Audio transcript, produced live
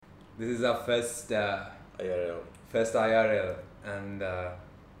This is our first IRL. first IRL, and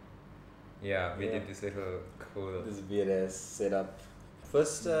we did this little cool. This weird ass setup.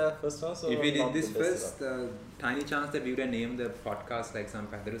 First one. So if we did not this the best first, setup. tiny chance that we would have named the podcast like some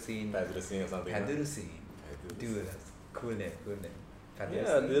Padrusine. Padrusine or something. Padrusine. Dude, that's cool name. Yeah,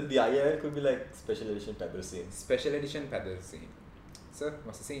 Padrusine. the IRL could be like special edition Padrusine. Special edition Padrusine. So,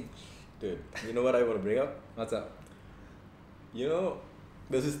 what's the scene? Dude, you know what I want to bring up? What's up? You know,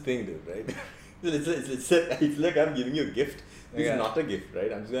 there's this thing, dude, right? it's like I'm giving you a gift. This Okay. is not a gift,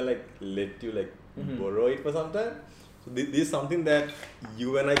 right? I'm just gonna like let you like Mhm. borrow it for some time. So this is something that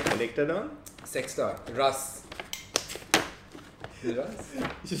you and I connected on. Sex toy. Russ. Is it Russ?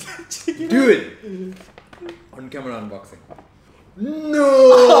 Just check it Do it! On camera unboxing. No!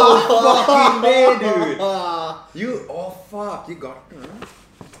 Fucking way, dude! Fuck, you got me.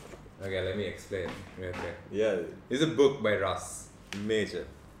 Okay, let me explain. Okay. Yeah, It's a book by Russ. major.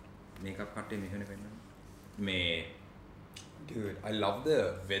 Makeup katte mehune penna. Me. Dude, I love the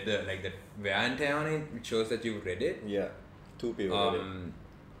weather, like the wear and tear on it, which shows that you've read it. Yeah, two people. read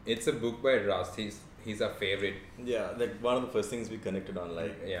it. It's a book by Russ. He's our favorite, Yeah, like one of the first things we connected on,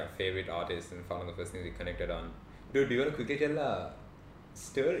 like favorite artist, and one of the first things we connected on. Dude, do you want to quickly tell a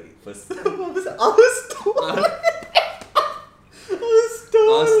story? first. What was our story? Our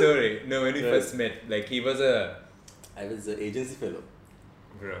story. Our story. No, when we Right. first met, like he was a I was an agency fellow.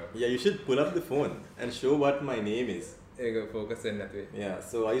 bro. Yeah, you should pull up the phone and show what my name is. There you go, focus in that way. Yeah,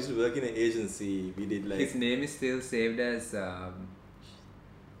 so I used to work in an agency. We did like. His name is still saved as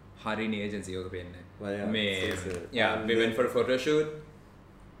Harini Agency. Well, yeah, Me. so- Yeah, and we went then- for a photo shoot.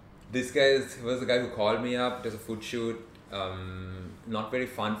 This guy was the guy who called me up. It was a food shoot. Not very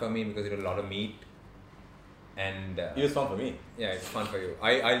fun for me because it was a lot of meat. And It was fun for me. yeah, it's fun for you.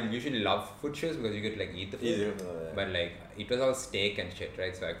 I usually love food shoots because you get to like eat the food. Easier. But like it was all steak and shit,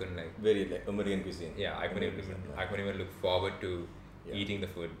 right? So I couldn't like Very like American cuisine. I couldn't even look forward to Yeah. eating the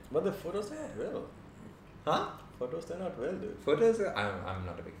food. But the photos turned out well. Huh? Photos turned out well, dude. Photos, I'm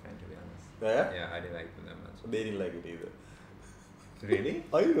not a big fan to be honest. Yeah? Yeah, I didn't like them that much. They didn't like it either. Really?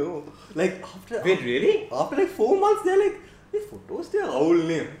 I know. Like after Wait, really? after like 4 months, they're like, the photos they're owl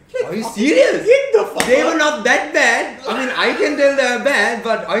name. Like, Are you serious? Get the fuck They out. were not that bad. I mean, I can tell they're bad,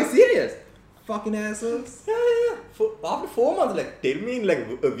 but are you serious? Fucking assholes. Yeah. After 4 months, like tell me in like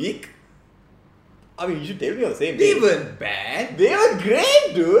a week. I mean, you should tell me on the same day. They weren't bad. They were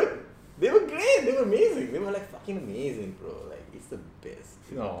great, dude. They were great. They were amazing. They were like fucking amazing, bro. Like it's the best.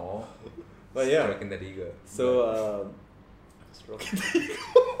 No. But yeah. Stroking that ego. So, stroking the ego.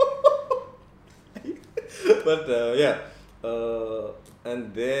 But yeah.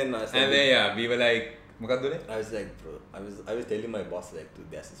 And then I started. And then we were like, "Mukad dule?" I was like, bro, I was telling my boss like, dude,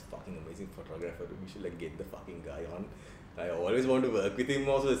 there's this fucking amazing photographer. Dude. We should like get the fucking guy on. I always want to work with him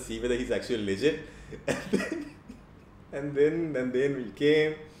also to see whether he's actually legit. And then we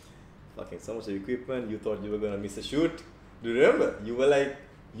came. Fucking so much equipment. You thought you were gonna miss a shoot. Do you remember? You were like,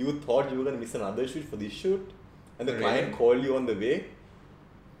 you thought you were gonna miss another shoot for this shoot, and the Really? client called you on the way.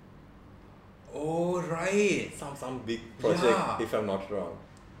 Oh right. Some big project, Yeah. if I'm not wrong.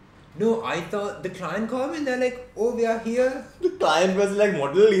 No, I thought the client called me and they're like, "Oh, we are here." The client was like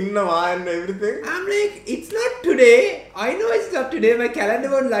model in and everything. I'm like, "It's not today. I know it's not today. My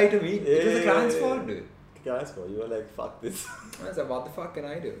calendar won't lie to me. It was the client's Yeah. fault, dude." Client's call. You were like, fuck this. I said, "What the fuck can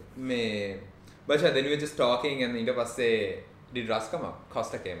I do?" But then we were just talking and ඊට පස්සේ did Russ come up?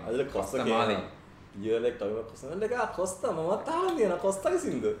 Costa came up. I was like, Costa Mali. You were like talking about Costa. I was like, Costa, mama tahan Costa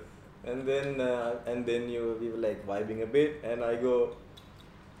sindu. And then we were like vibing a bit, and I go,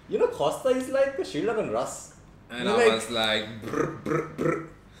 you know, Costa is like a Sri Lankan Russ. And You're I like, was like, brr, brr, brr,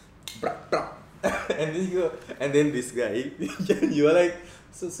 brr, brr. and then you go, and then this guy, you were like,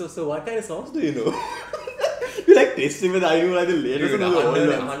 so what kind of songs do you know? You like testing whether I knew like the latest Dude, and the old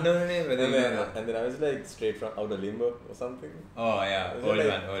ones. unknown name, whether And you then, know. and then I was like straight from out of limbo or something. Oh yeah, You're hold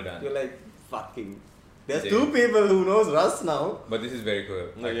like- on. You're like, fucking. There's Dude. 2 people who knows Russ now. But this is very cool.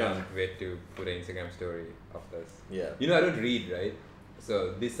 I Yeah. can't wait to put an Instagram story of this. Yeah. You know, I don't read, right?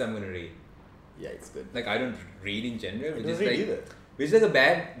 So this I'm gonna read. Yeah, it's good. Like I don't read in general, I which don't is read like either. which is like a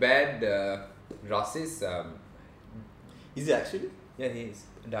bad Russ is Is he actually? yeah, he's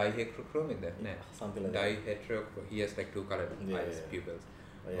diheterochromic there. Nah. Something like that. Diheterochromic. He has like 2 colored Yeah, eyes, yeah. pupils.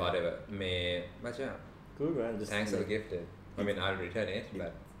 Oh, yeah. Whatever. But yeah. Cool, man. Just Thanks for the like, gift. I mean, I'll return it,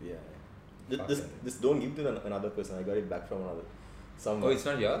 but Yeah. Fuck Just, it. just don't give to another person. I got it back from another. oh, Someone. it's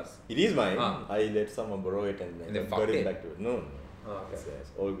not yours. It is mine. Ah. I let someone borrow it and And they got fucked it it? back to it. No. Oh, okay.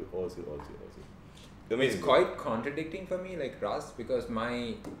 It's all good. All good. It's Amazing. quite contradicting for me, like Russ, because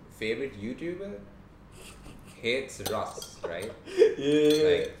my favorite YouTuber hates Russ, right? Yeah.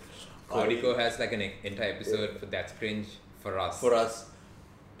 Like, Codico has like an entire episode for That's Cringe for us. For us.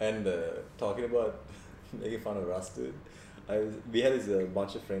 And talking about making fun of Rust, dude. We had this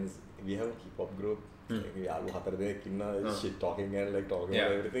bunch of friends. We have a hip hop group. Shit talking and like talking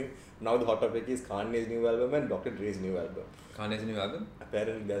about everything. Now the hot topic is Kanye's new album and Dr. Dre's new album. Kanye's new album?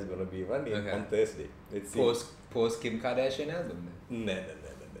 Apparently there's gonna be one on Thursday. Let's see. Post Kim Kardashian album? No.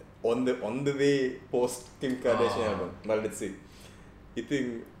 On the way post Kim Kardashian album. But let's see. I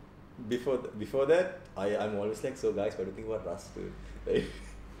think before that, I'm always like, so guys, what do you think about Rust? Right?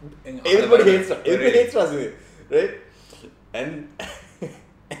 Everybody hates Rust, right? And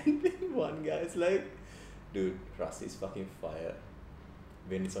then one guy's like, dude, Rust is fucking fire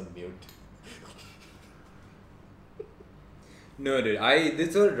when it's on mute. No, dude.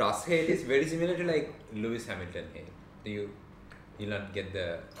 This whole Rust hate is very similar to like Lewis Hamilton hate. You'll not get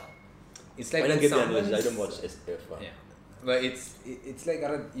the. It's like I don't get the analogy. I don't watch F1. Yeah, but it's like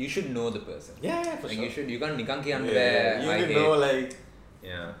you should know the person. Yeah, for like sure. You can't nikan kiyan You should know like.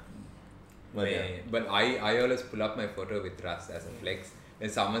 Yeah. But I always pull up my photo with Rust as a flex. And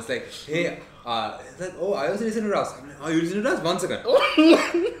someone's like, hey, it's like, oh, I also listen to Rust. I'm like, oh, you listen to Rust? 1 second.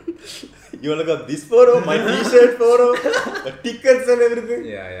 You want to look up this photo, my t-shirt photo, the tickets and everything?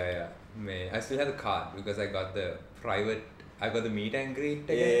 Yeah. I still have the card because I got the meet and greet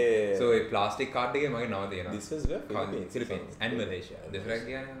ticket. Yeah. So a plastic card ticket, now they know. This was where? Philippines and Malaysia. This right,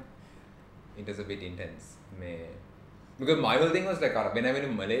 yeah. It was a bit intense. Because my whole thing was like, when I went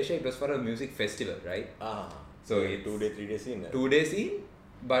to Malaysia, it was for a music festival, right? So it's 2 day, 3 day scene. 2 day scene,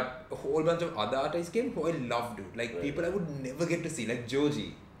 but a whole bunch of other artists came who I loved, dude. Like people I would never get to see, like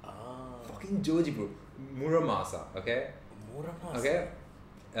Joji. Fucking Joji, bro. Muramasa, okay? Okay?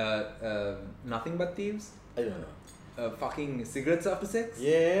 Nothing But Thieves. I don't know. Fucking Cigarettes After Sex.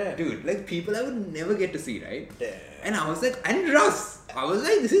 Yeah. Dude, like people I would never get to see, right? Damn. And I was like, and Russ. I was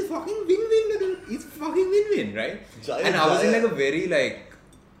like, this is fucking win-win, dude. It's fucking win-win, right? And I was in like a very like,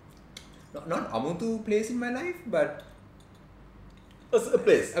 not Amutu place in my life, but a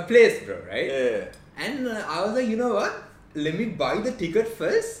place. A place, bro, right? Yeah. And I was like, you know what? Let me buy the ticket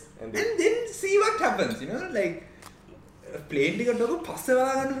first and then see what happens, you know? Like, plane ticket, you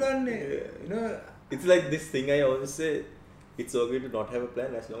know? It's like this thing I always say, it's okay to not have a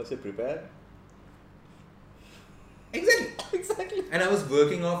plan as long as you're prepared. Exactly. And I was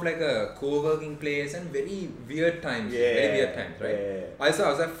working off like a co-working place and very weird times. Right? Yeah. I was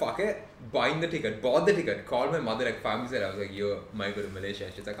like, fuck it, bought the ticket, called my mother like 5 minutes later. I was like, yo, might go to Malaysia.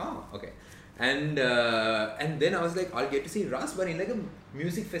 She's like, oh, okay. And then I was like, I'll get to see Russ, but in like a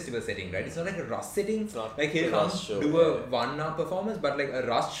music festival setting, right? It's not like a Russ setting. It's not like he'll come do a 1 hour performance, but like a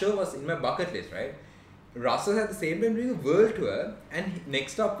Russ show was in my bucket list, right? Russ was at the same time doing a world tour, and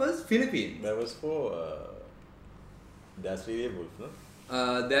next up was Philippines. That was for That's Really a Wolf,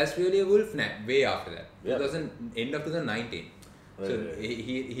 no? That's Really a Wolf, way after that. Yeah. End of 2019. Right, so right.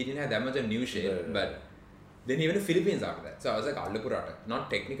 He didn't have that much of new shit, Right. but then he went to Philippines after that. So I was like, Alapurata. Not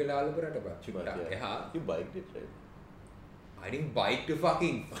technically Alapurata, but Chutta. Yeah. You biked it, right? I didn't bike to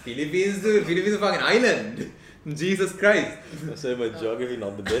fucking Philippines, dude. Philippines is a fucking island. Jesus Christ. So my geography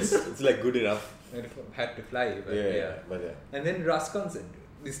not the best. It's like good enough. I had to fly, but But And then Russ concert, dude.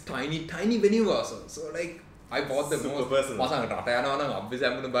 This tiny venue also. So like, I bought the Super most. personal. Obviously,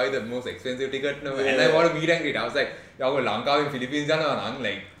 I'm gonna buy the most expensive ticket. No, and I want a meet and greet. I was like, I go Lanka in Philippines, I'm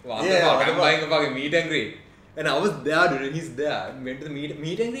like, what the fuck? I'm buying a fucking meet and greet. And I was there, dude, and he's there. Went to the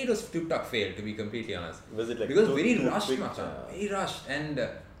meet and greet was tuk-tuk fail, to be completely honest. Was it like because too very rushed, quick? very rushed, and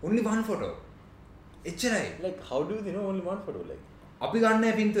only one photo. Echarai. Like, how do they know only one photo? Like, අපි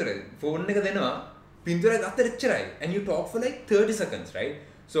ගන්න පින්තූර phone එක දෙනවා පින්තූර ගත්තට එච්චරයි and you talk for like 30 seconds, right?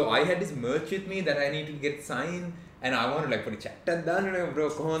 So I had this merch with me that I need to get signed and I want to like put a chat and done, bro,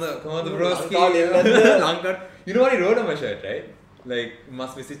 කොහොමද broski Lanka. You know what he wrote on my shirt, right? Like,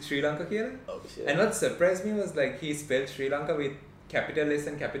 must visit Sri Lanka here. oh shit. And what surprised me was like he spelled Sri Lanka with capital S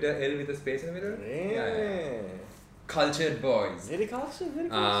and capital L with a space in the middle. Yeah. Cultured boys. Very cultured, very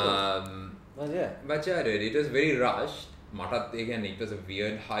cultured. But yeah, dude, it was very rushed. Again, it was a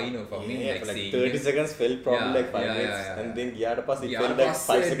weird high, for me. Yeah, like for like seeing 30 him. seconds felt probably like 5 minutes. And then ගියාට පස්සේ it felt like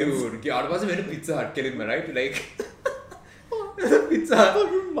 5 seconds. Dude, ගියාට පස්සේ වෙන Pizza Hut කෙලින්ම, right? Like Pizza Hut.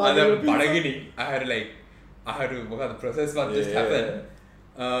 බඩගිනි. I had to the process what just happened.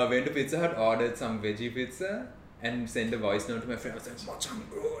 Went to Pizza Hut, ordered some veggie pizza and sent a voice note to my friend. I was like, Machan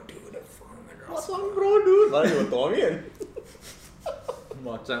bro, dude, Machan bro, dude. What are you talking?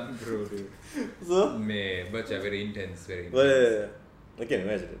 Machan bro, dude. So? But yeah, very intense, very intense. Well, I can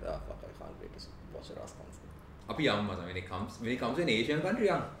imagine it. Ah, fuck, I can't wait to watch a Ras concert. Api young, Machan, when it comes to an Asian country,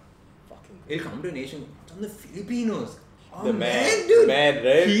 young. Fucking It'll come to a nation, on the Filipinos. Oh The man, man, dude. mad,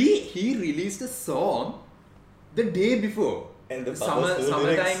 right? He released a song the day before. And the summertime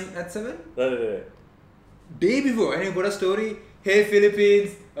Summertime at 7? Right. Day before, and he put a story. Hey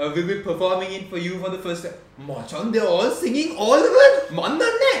Philippines, we'll be performing it for you for the first time. Machan, they're all singing all the words.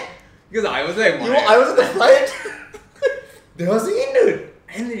 Mandanne. Because I was like, I was at the flight. they were singing, dude.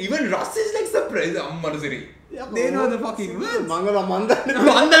 And even Russ is like surprised. Ammarasiri. They know the fucking words. Mangala Mandan.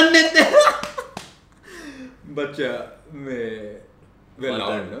 Mandanne. But well,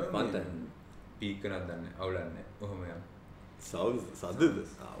 Fun no? time. Peak nadanne. Avlanne. Ohoma yan. Sounds sadid.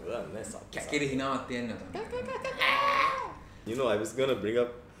 Kakiri hinaවත් තියන්න You know, I was gonna bring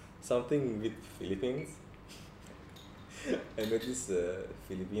up something with Philippines. I met this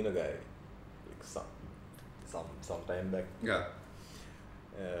Filipino guy like some time back. Yeah.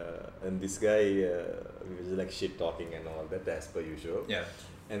 And this guy we was like shit talking and all that as per usual. Yeah.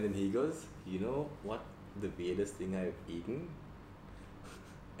 And then he goes, you know what the weirdest thing I've eaten?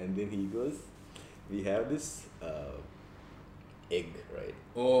 And then he goes, we have this egg, right?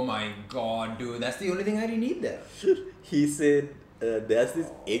 Oh my god, dude. That's the only thing I didn't eat there. He said there's this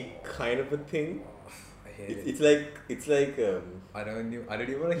egg kind of a thing. I hate it. It's like I don't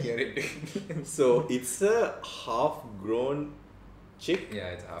even want to hear it. so it's a half-grown chick Yeah,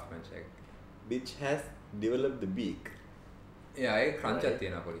 it's half man check. which has developed the beak. Yeah, I crunch Right. at the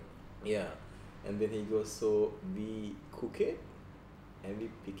podi. Yeah. And then he goes, so we cook it and we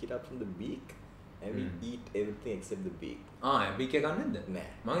pick it up from the beak and we eat everything except the beak. Ah, beak එක ගන්න නැද්ද? Nah.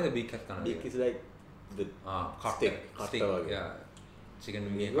 මම හිතුවා beak එකක් කනවා. Beak is like the cut stick. stick. Katta වගේ. Yeah. Chicken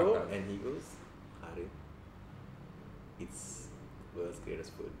You meat go cut. and he goes, Hari, it's world's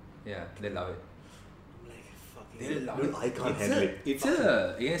greatest food. Yeah, they love it. I'm like, fucking They love dude, it. I can't It's handle a- it. It's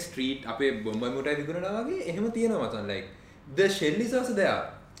a street අපේ බොම්බයි මුටයි විකුණනවා වගේ එහෙම තියෙනවා මචං. Like the shell is also there.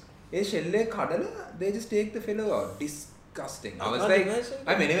 A shell එක කඩලා they just take the fellow out. Disgusting. I was can't like, imagine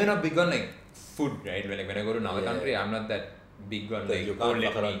I'm anyway not big on like food, right? When I go to another Yeah. country, I'm not that big on like You oh, can't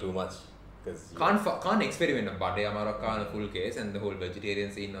let fuck around me- too much. Because can't experiment a bade amaraka on a full case and the whole vegetarian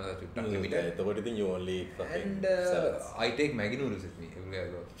scene was limited. what do you think you only eat fucking And salads? I take Maggi noodles with me everywhere I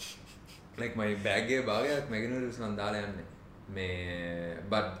go. Like my bag ge baaga Maggi noodles nan dala yanne.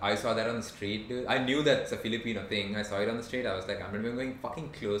 But I saw that on the street, dude. I knew that's a Filipino thing. I saw it on the street. I was like, I'm not even going fucking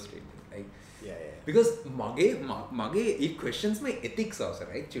close to it. Like, Yeah. because mage it questions my ethics also,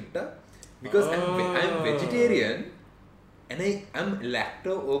 right, Chutta? Because I'm vegetarian and I'm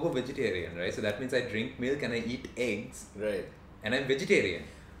lacto ovo vegetarian, right? So that means I drink milk and I eat eggs Right. and I'm vegetarian.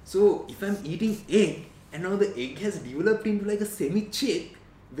 So if I'm eating egg and now the egg has developed into like a semi-chick,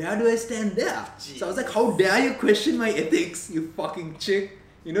 where do I stand there? So I was like, how dare you question my ethics, you fucking chick?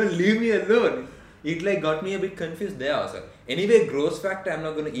 You know, leave me alone. It like got me a bit confused there also. Anyway, gross fact, I'm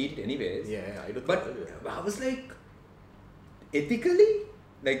not gonna eat it anyways. Yeah, I do. But I was like, ethically,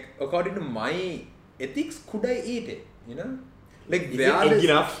 like according to my ethics, could I eat it? You know, like Is where it egg does-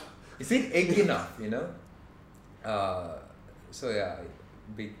 enough? Is it egg enough? You know. So yeah,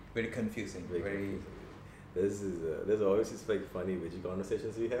 very confusing. Very. There's always this like funny veggie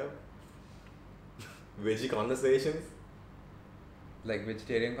conversations we have. Veggie conversations. Like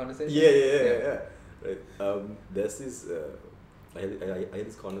vegetarian conversation. Yeah. Right. There's this. I had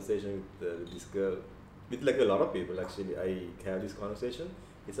this conversation with this girl, with like a lot of people actually. I have this conversation.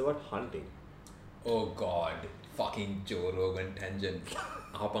 It's about hunting. Oh God, fucking Joe Rogan tangent.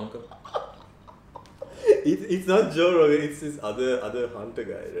 Up, uncle. It's not Joe Rogan. It's this other hunter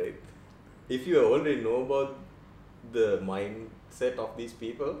guy, right? If you already know about the mindset of these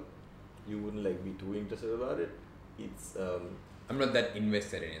people, you wouldn't like be too interested about it. It's I'm not that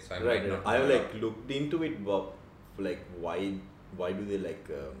invested in it, so I right. might not. I've know. like looked into it, but like why do they like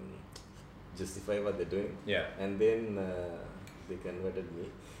justify what they're doing? Yeah. And then they converted me.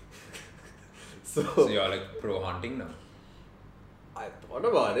 So you're like pro hunting now. I thought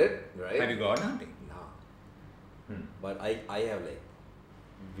about it, right? Have you gone hunting? No. Hmm. But I have like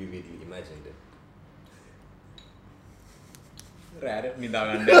vividly imagined it.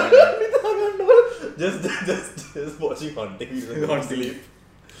 just watching hunting. Not sleep.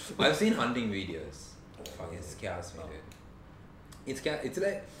 I've seen hunting videos. Fucking scares me, dude. It's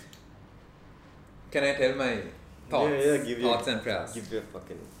like. Can I tell my thoughts? Yeah, give thoughts your, and prayers. Give your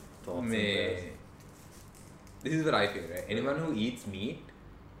fucking thoughts and May- prayers. This is what I feel, right? Anyone who eats meat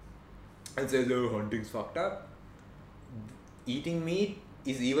and says, oh, hunting's fucked up, eating meat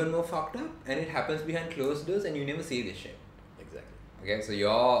is even more fucked up and it happens behind closed doors and you never see this shit. Exactly. Okay, so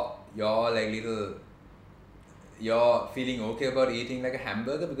you're like you're feeling okay about eating like a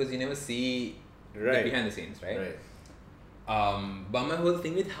hamburger because you never see the Right. behind the scenes, right? Right. But my whole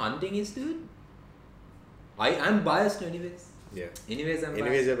thing with hunting is, dude, I'm biased anyways. Yeah. Anyways, I'm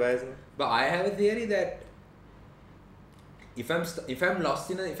Anyways, you're biased. But I have a theory that if I'm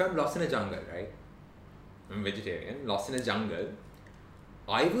lost in a jungle, right? I'm vegetarian, lost in a jungle,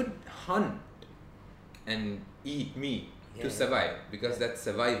 I would hunt and eat meat to survive because that's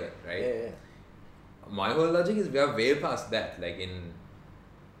survival, right? Yeah. My whole logic is we are way past that, like in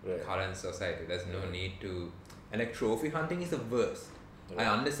Right. current society. There's no need to, and like trophy hunting is the worst. Right.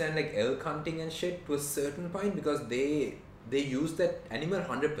 I understand like elk hunting and shit to a certain point because they use that animal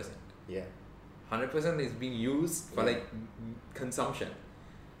 100%. Yeah. 100% is being used for Yeah. like consumption.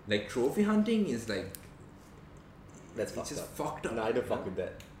 Like trophy hunting is like That's it's just fucked up. fucked up. No, I don't fuck with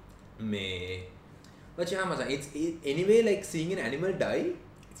that. May. But yeah, Masan, anyway, like seeing an animal die,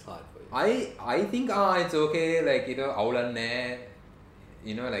 It's hard for you. I think it's okay, like awulanne,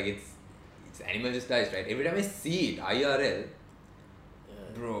 like it's animal just dies, right? Every time I see it IRL,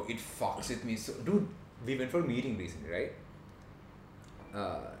 bro, it fucks with me. So dude, we went for a meeting recently, right?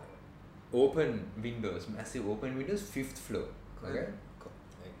 Open windows, massive open windows, 5th floor. Okay?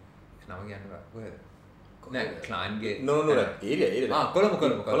 Now again, where? No, client gate. No, area.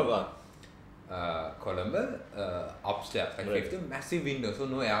 Colombo. Colombo, upstairs, like Right. 5th, massive window, so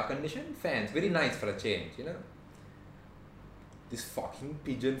no air condition, fans, very nice for a change, This fucking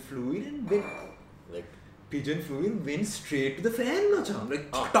pigeon flew in and went straight to the fan, machan,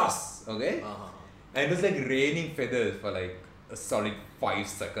 like toss, okay? And it was like raining feathers for like a solid 5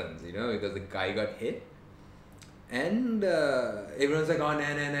 seconds, because the guy got hit. And everyone's like, oh,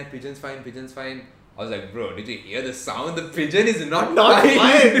 nah, pigeon's fine. I was like, bro, did you hear the sound? The pigeon is not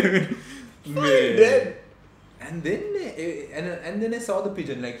fine, dude. Dead. And then and then I saw the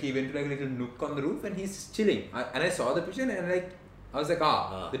pigeon, like he went to like a little nook on the roof and he's chilling. And I saw the pigeon and like I was like,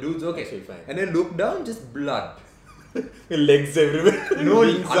 the dude's okay. Actually fine. And I looked down, just blood. Legs everywhere. No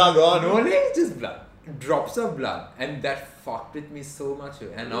Wings are gone. No legs, just blood. Drops of blood. And that fucked with me so much.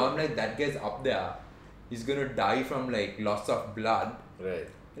 And now I'm like, that guy's up there. He's gonna die from like loss of blood. Right.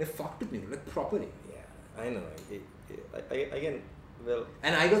 And it fucked with me, like properly. Yeah, I know. Again, well.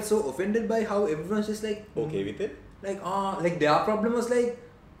 And I got so offended by how everyone's just like Okay with it? Like their problem was like,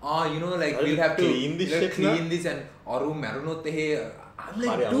 like we'll have to clean this shit clean now? this and Aru Marunote. I'm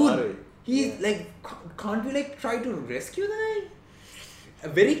like, Hare dude, Amare. he's like, can't we like try to rescue the guy? A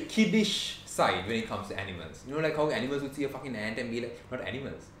very kiddish side when it comes to animals. Like how animals would see a fucking ant and be like, not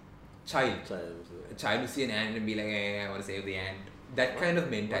animals, child. A child would see an ant and be like, hey, I want to save the ant. That kind of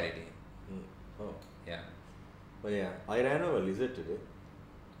mentality. Oh. Yeah. But yeah, I ran over a lizard today.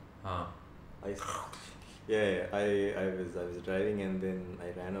 I was driving and then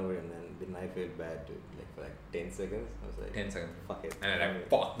I ran over and then I felt bad dude. Like for like 10 seconds. I was like 10 seconds. Fuck it. And I like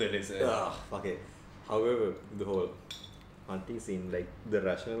fuck the lizard. Fuck it. However, the whole hunting scene, like the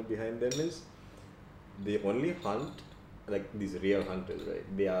rationale behind them is they only hunt like these real hunters, right?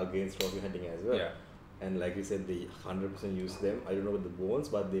 They are against trophy hunting as well. Yeah. And like you said, they 100% use them. I don't know about the bones,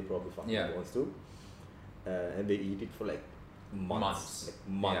 but they probably fuck the bones too. And they eat it for like months.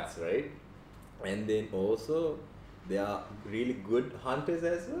 Right? And then also they are really good hunters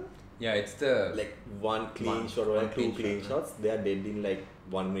as well. Yeah, it's the Like one clean shot or like two clean shots, they are dead in like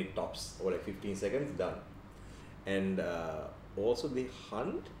 1 minute tops or like 15 seconds, done. And also they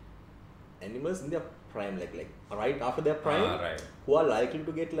hunt animals in their prime, like right after their prime, right. who are likely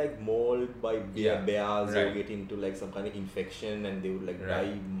to get like mauled by bears or right. get into like some kind of infection and they would like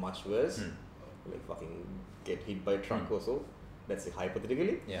die much worse, like fucking get hit by a truck or so. That's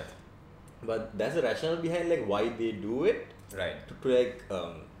hypothetically. Yeah. But that's the rationale behind like why they do it. Right. To like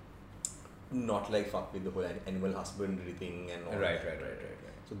not like fuck with the whole animal husbandry thing and all. Right.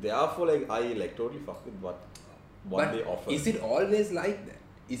 So therefore, like I like totally fuck with what But they offer. is it always like that?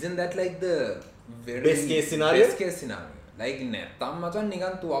 Isn't that like the very Best case scenario? Like nettam macan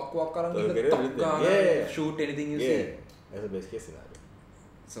nigan tuak karang shoot anything you see. That's the best case scenario.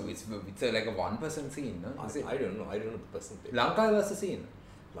 So it's like a 1% scene, no? Is it? I don't know the percentage. Lanka was the scene.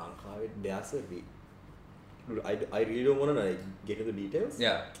 Lanka, there's a big. Dude, I really don't want to like get into details.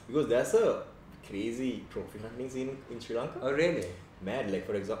 Yeah. Because there's a crazy trophy hunting scene in Sri Lanka. Oh really? Mad. Like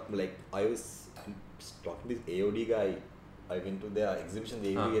for example, like I was talking to this AOD guy. I went to their exhibition.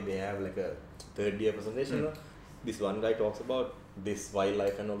 The AOD they have like a 3rd year presentation. You know? This one guy talks about this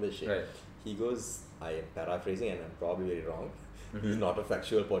wildlife and all this shit. Right. He goes, I am paraphrasing and I'm probably very wrong. This is not a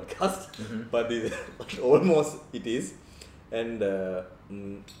factual podcast, but almost it is. And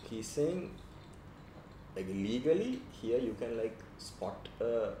he's saying, like legally here you can like spot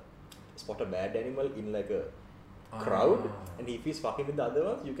a bad animal in like a crowd, and if he's fucking with the other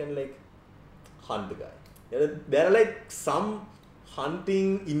ones, you can like hunt the guy. There are like some hunting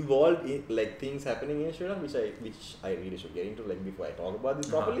involved in like things happening in Sri Lanka, which I really should get into like before I talk about this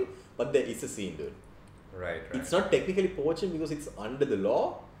properly. But there is a scene, dude. Right. It's not technically poaching because it's under the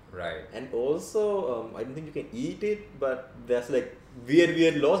law. Right. And also, I don't think you can eat it, but there's like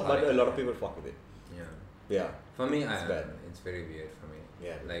weird laws, but a lot of people fuck with it. Yeah. For me, It's bad. it's very weird for me.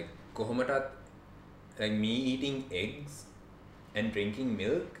 Yeah. Like, කොහොමටත්, like me eating eggs and drinking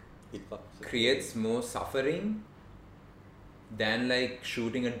milk It fucks. creates more suffering than like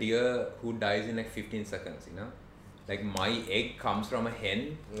shooting a deer who dies in like 15 seconds, you know? Like my egg comes from a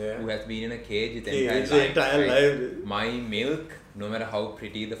hen who has been in a cage its entire life. Right? My milk, no matter how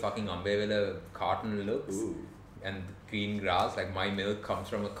pretty the fucking Ambevela carton looks, and the green grass, like my milk comes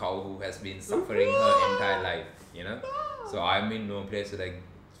from a cow who has been suffering her entire life, you know? So I'm in no place to like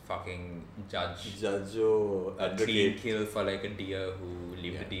fucking judge or a clean kill for like a deer who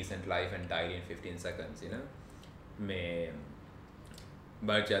lived a decent life and died in 15 seconds, you know?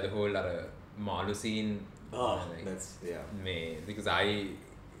 But yeah, the whole malu scene. Because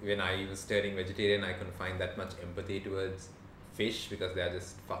when I was turning vegetarian, I couldn't find that much empathy towards fish because they are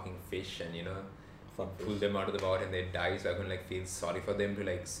just fucking fish, and you know, pull them out of the water and they die. So I couldn't like feel sorry for them to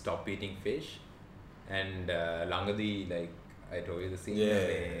like stop eating fish. And Langadi, like I told you the scene.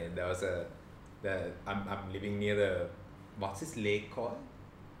 There was I'm living near the what's this lake called?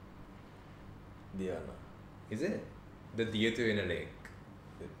 Devana. Is it the Diyathuwena lake?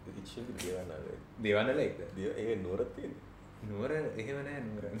 It should be Devana lake. Devana lake. Nuwara තියෙන්නේ. Nuwara එහෙම නෑ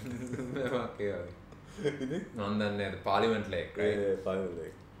නුවර. Okay. The Parliament Lake, right? Yeah, Parliament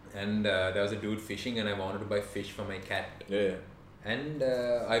Lake. And there was a dude fishing, and I wanted to buy fish for my cat. Yeah. And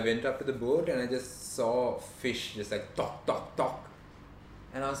I went up to the boat, and I just saw fish just like tock, tock, tock.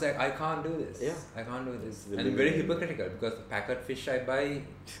 And I was like, I can't do this. Yeah. I can't do this. And very hypocritical because the packet fish I buy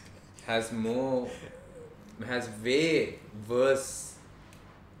has way worse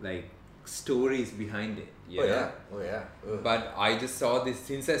like stories behind it. Oh yeah. But I just saw this.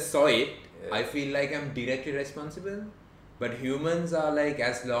 Since I saw it, I feel like I'm directly responsible. But humans are like,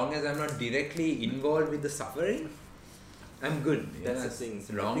 as long as I'm not directly involved with the suffering, I'm good. That's the thing.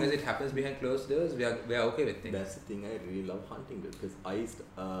 As long as it happens behind closed doors, we are okay with things. That's the thing. I really love hunting, because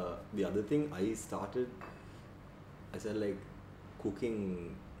the other thing I started, I said like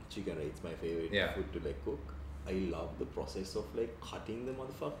cooking chicken. Right? It's my favorite food to like cook. I love the process of like cutting the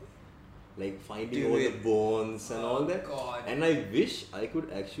motherfucker, like finding all the bones and all that. God. And I wish I could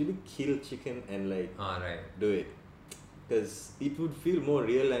actually kill chicken and like do it, because it would feel more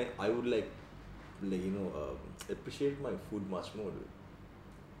real, and I would like appreciate my food much more.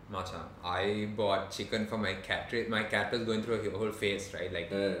 Machan, I bought chicken for my cat. My cat was going through a whole phase, right?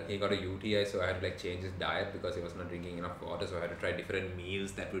 Like he got a UTI, so I had to like change his diet because he was not drinking enough water. So I had to try different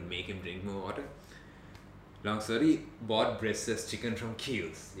meals that would make him drink more water. Long story, bought breastless chicken from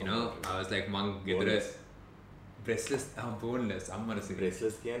Keels. You know, I was like, breastless, boneless. I'm gonna say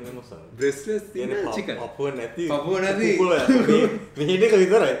breastless කියන්නේ මොකක්ද? Breastless chicken. පපුව නැති. පපුව නැති. මෙහෙට එක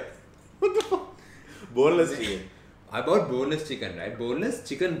විතරයි. What the fuck? Boneless chicken. I bought boneless chicken, right? Boneless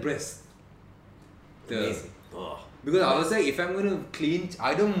chicken breast. Amazing. Because I was like, if I'm gonna clean,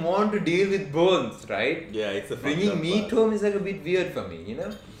 I don't want to deal with bones, right? Yeah, it's a bringing meat home is like a bit weird for me, you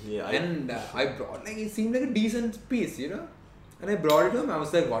know. Yeah. And I brought like, it seemed like a decent piece, you know. And I brought it home. I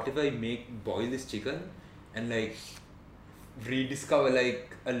was like, what if I boil this chicken and like rediscover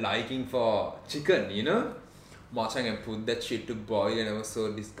like a liking for chicken, you know? Machang, I put that shit to boil and I was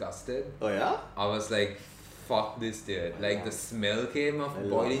so disgusted. Oh yeah? I was like, fuck this, dude. Like the smell came of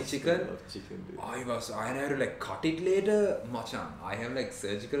boiling chicken. I had to like cut it later. Machan, I have like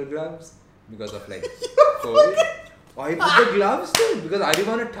surgical gloves because of like COVID. I put the gloves too because I didn't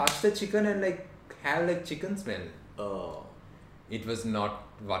want to touch the chicken and like have like chicken smell. Oh. It was not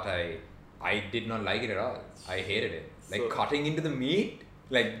what I did not like it at all. I hated it. Like cutting into the meat,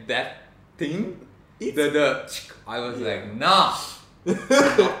 like that thing. I was like, nah.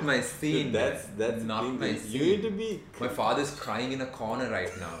 Not my scene. That's not my scene. You need to be. My father's crying in a corner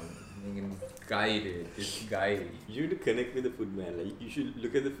right now. This guy. You need to connect with the food, man. Like you should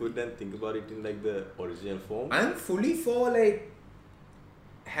look at the food and think about it in like the original form. I'm fully for like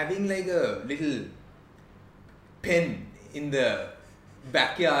having like a little pen in the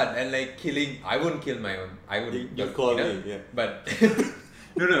backyard and like killing. I wouldn't kill my own. I would. You call me, yeah. But.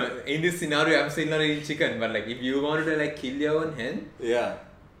 No. In this scenario, I'm still not eating chicken. But like, if you wanted to like kill your own hen, yeah.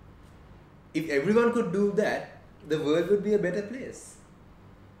 If everyone could do that, the world would be a better place.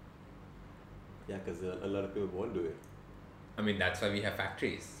 Yeah, because a lot of people won't do it. I mean, that's why we have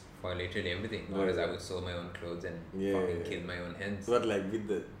factories for literally everything. Whereas I would sew my own clothes and fucking kill my own hens. But like with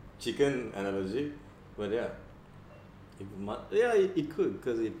the chicken analogy, but yeah, It could,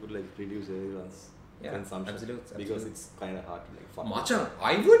 because it would like reduce everyone's consumption. Absolutely. Because it's kind of hard to like fuck. Machan,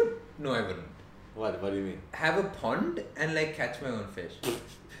 I would? No, I wouldn't. What do you mean? Have a pond and like catch my own fish.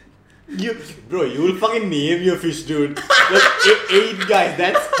 You'll fucking name your fish, dude. Like 8 guys.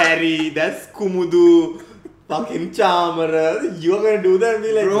 That's Harry. That's Kumudu. Fucking Chamara. You're gonna do that and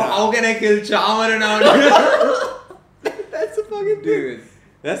be like, bro, nah. how can I kill Chamara now? That's a fucking Dude. thing.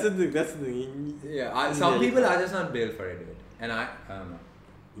 That's the thing. Yeah, some people are just not built for it, dude. And I don't know.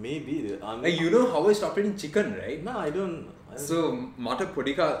 Maybe. Like, you know how I stopped eating chicken, right? No, I don't. So, Mata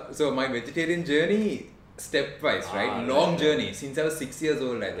Podika, so my vegetarian journey, stepwise, right? Long journey, since I was 6 years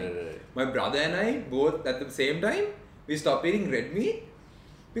old, I think. Right. My brother and I, both at the same time, we stopped eating red meat.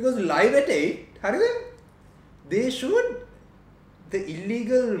 Because live at 8, they showed the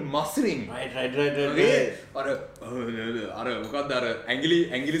illegal mustering. Right. Okay? අර මොකක්ද අර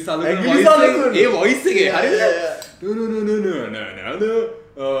ඇඟිලි සලකුණ ඇඟිලි voice සලකුණ. ඒ voice එකේ හරිද? Yeah.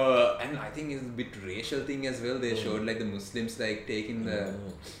 No. And I think it's a bit racial thing as well. They showed like the Muslims like taking the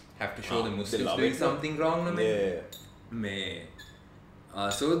have to show the They Muslims love doing it, something wrong, no man. Yeah.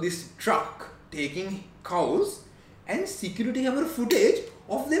 So this truck taking cows and security camera footage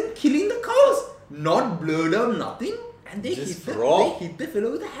of them killing the cows, not blurred out, nothing, and they Just hit raw. the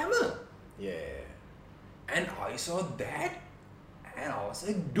fellow with a hammer. Yeah. And I saw that, and I was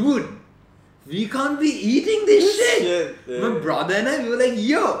like, dude, we can't be eating this shit. Yeah. My brother and I, we were like,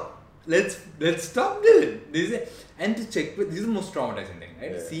 yo, let's stop this. And to check, this is the most traumatizing thing,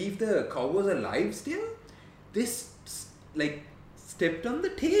 right? Yeah. See if the cow was alive still. This like stepped on the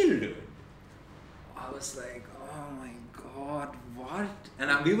tail, dude. I was like, oh my god, what? And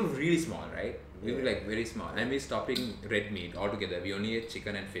we were really small, right? We were like very small, and we stopped eating red meat altogether. We only ate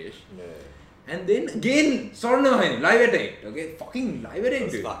chicken and fish. Yeah. And then again, Sornavahini, live at 8. Okay, fucking live at 8,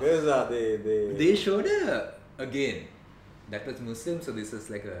 Those dude. fuckers are They showed again. That was Muslim, so this is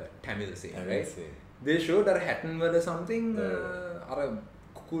like a Tamil scene, right? They showed a Hattonwell or something. Or a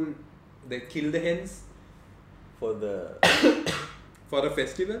cool. They kill the hens for the for a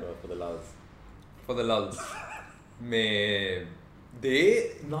festival. for the lulls. For the lulls.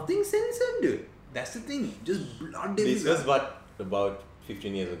 They nothing censored, dude. That's the thing. Just blood. This was what, about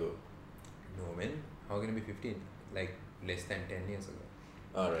 15 years ago. No man, how can it be 15? Like less than 10 years ago.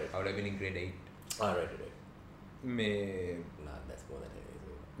 Alright. I would have been in grade 8. Alright. May Nah, that's more than 10 years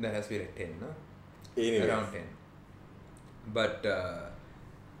ago. that has to be like 10, no? Anyways. Around 10. But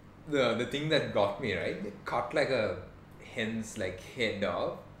the thing that got me, right? They cut like a hen's like head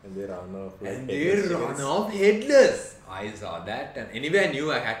off. And they run off. Like And they run off headless. I saw that, and anyway, I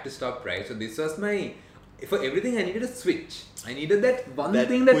knew I had to stop, right? So this was my. For everything, I needed a switch. I needed that one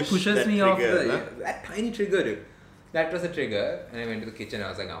thing that pushes that me trigger, off the huh? that tiny trigger, dude. That was a trigger, and I went to the kitchen. I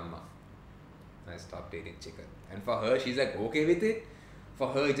was like, "Amma," I stopped eating chicken. And for her, she's like okay with it. For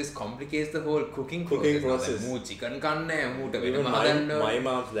her, it just complicates the whole cooking process. Like, chicken kanne, Even my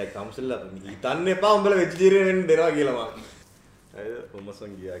mom's like, "Kamsilla, itanne pa umbala vegetarian denawa kiyala ma." Ayda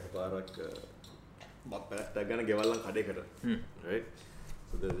Thomasan giya ekparak batta gana gewallan kadekata. Right?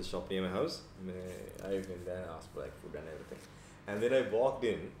 So there's a shop near my house. I went there and asked for like food and everything. And then I walked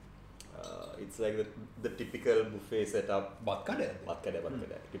in. It's like the typical buffet setup. Batkada.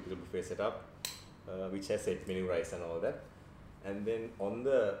 Typical buffet setup, which has set menu, rice and all that. And then on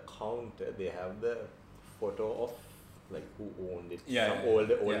the counter they have the photo of like who owned it. Some old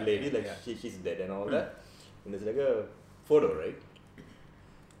lady, like she's dead and all that. And there's like a photo, right?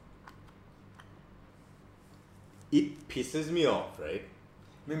 It pisses me off, right?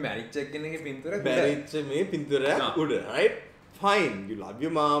 Me marriage check එකේ පින්තූරයක් Marriage මේ පින්තූරයක් උඩ, right? Fine, you love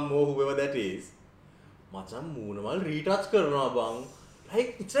your mom or whoever that is. මචං මූණවල් retouch කරනවා බං. Like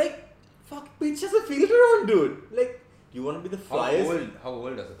it's like fuck bitch has a filter on, dude. Like you want to be the flyest. How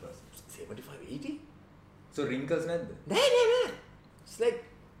old does it person? 75, 80? So wrinkles නැද්ද? Nah. It's like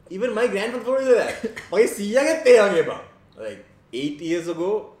even my grandfather is that. මගේ සීයාගෙත් ඒ වගේ බං. Like 8 years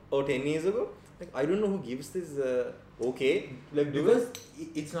ago or 10 years ago. Like I don't know who gives this okay. Like Because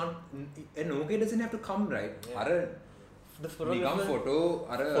it's not an okay doesn't have to come, right? Yeah. Are the නිකම් photo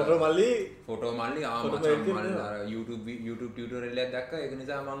අර photo මල්ලි photo මල්ලි Photo මචං making මල්ලි නේද? අර YouTube tutorial එකක් දැක්කා ඒක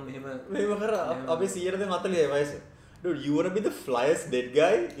නිසා මම මෙහෙම මෙහෙම කරා අපේ 140 වයස. Dude, you want to be the flyest dead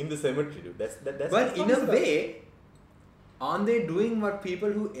guy in the cemetery, dude. That's But in a way, aren't they doing what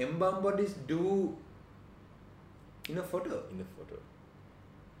people who embalm bodies do in a photo? In a photo.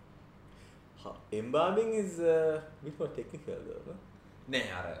 Embalming is a bit more technical though, no? නෑ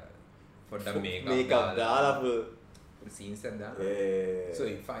අර පොඩ්ඩක් Makeup දාලා scenes එකක් දාලා. Yeah. So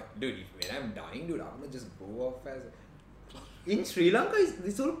when I'm dying, dude, I'm gonna just go off as In Sri Lanka,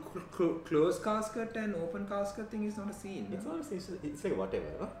 this whole closed casket and open casket thing is not a scene. It's no? not. It's like whatever.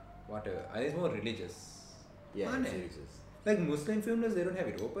 Huh? Whatever. I think it's more religious. Yeah, Ane. it's religious. Like Muslim funerals, they don't have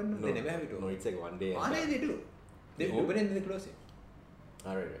it open. No, They never have it open. No, it's like one day. Ah, no, they do. They They open do? it and they close it.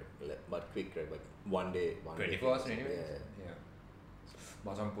 Alright, right. But quick, right? Like one day. 24 hours anyway. Yeah. Yeah.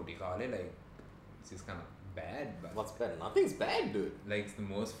 But some putti kale, like, this is kind of bad. But What's bad? Nothing's bad, dude. like, the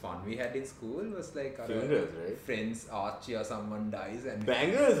most fun we had in school was like our Funerals, right? friends, Archie or someone dies and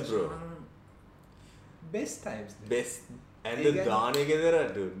Bangers, bro. Best times. dude. Best. And They the get- Daan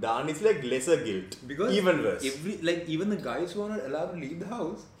together, dude. Daan is like lesser guilt. Because even worse. even the guys who are not allowed to leave the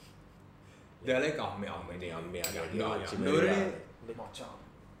house, they're like, amme,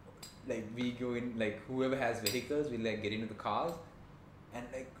 like we go in, like whoever has vehicles, we like get into the cars, and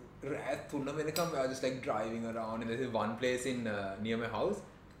like we are just like driving around, and there's one place in near my house,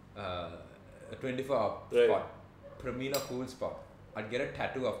 a 24-hour Right. spot, Pramila cool spot. I'd get a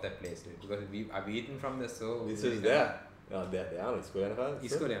tattoo of that place, dude, because I've eaten from the so. This is there. There. It's going to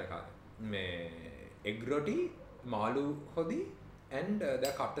ඉස්කෝලේ යන කාලේ මේ egg roti මාළු හොදි and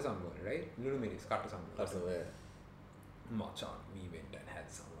their කට්ට සම්බෝල right ලුණු මිරිස් කට්ට සම්බෝල Machan, we went and had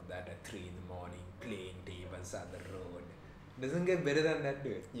some of that at 3 in the morning, playing tables at the road. Doesn't get better than that,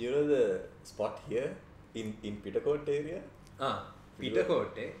 dude. You know the spot here in Pittercourt area?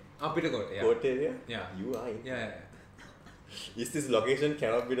 Pittercourt, Pittercourt, yeah. Court area? Yeah. You are in. Yeah. Is this location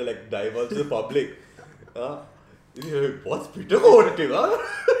cannot be like divulged to the public? What's Pittercourt?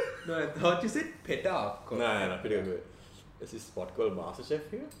 No, I thought you said Peta. No, Pittercourt. There's this spot called MasterChef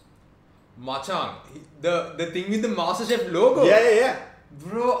here. Machan, the thing with the MasterChef logo. Yeah.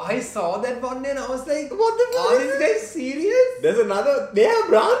 Bro, I saw that one day and I was like, What the fuck are is these this? guys serious? There's another. They have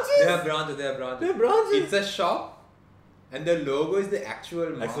branches. They have branches. They have branches. It's a shop, and the logo is the actual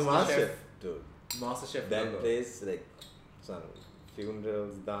MasterChef. Dude. MasterChef That logo. place, like, some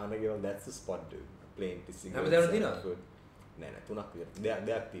funerals, Danagival, that's the spot, dude. Plain pissing. Have they ever been on? Food. No, tunak vier. They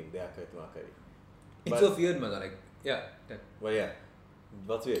are team. They are tunak curry. It's so weird, man. Like, yeah. Well, yeah.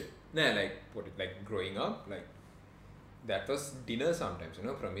 What's weird? Nah, like growing up, like that was dinner sometimes, you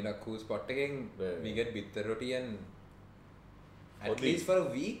know. Pramila cool spot taking, Right. we get bitter roti and at Roti. least for a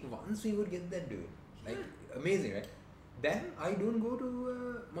week, once we would get that, dude. Like amazing, right? Then I don't go to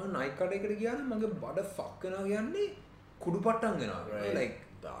my night කඩේකට ගියා නම් මගේ බඩ fuck කරනවා කියන්නේ කුඩු පට්ටම් වෙනවා. Right. Like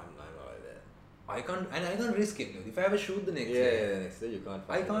Darn, I'm not like that. I can't risk it, dude. If I have a shoot the next Yeah, day, next day you can't.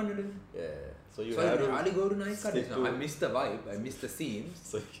 I can't do it. Yeah. So you So I have to rarely go to night stick කඩේට. to- I miss the vibe, I miss the scenes.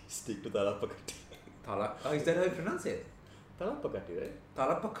 So you stick to Talappakatti. Is that how you pronounce it? Talappakatti, right?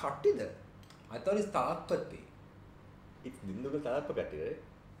 Talappakattiද? I thought it's Talappatti. It's Dindugal Talappakatti, right?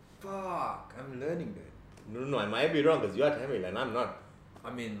 Fuck, I'm learning, dude. No, I might be wrong because you are Tamil and I'm not.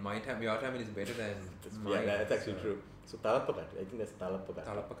 I mean, your Tamil is better than mine. Yeah, that's actually true. So Talappakatti, I think that's Talappakatti.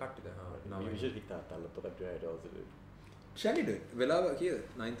 Talappakattiද? Now We should hit Talappakatti right also, dude. Shall we do it? වෙලාව කීයද?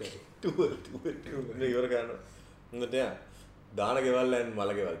 9:30. Too early. No, you're kind of. But yeah, Danagival and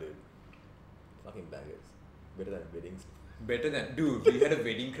Malagival, dude. Fucking bangers. Better than weddings. Better than... Dude, we had a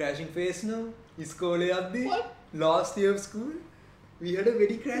wedding crashing phase now. ඉස්කෝලේ යද්දී. What? Last year of school. We had a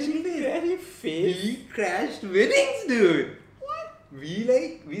wedding crashing phase. Very face. We crashed weddings, dude. What?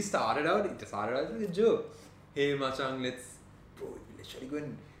 We started out with a joke. Hey, Machang, let's actually go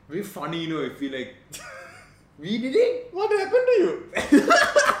and... We're funny, you know, if we like... We did it. What happened to you?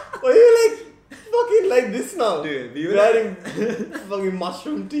 Why you like fucking like this now? Dude, we were wearing fucking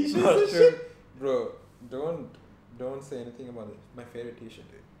mushroom t-shirts and shit. Bro, don't say anything about it. My favorite t-shirt,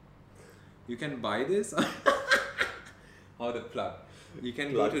 dude. You can buy this. Or the plug. You can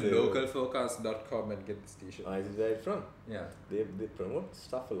Plug go to zero. localfocus.com and get this t-shirt. Is that from? Yeah. They promote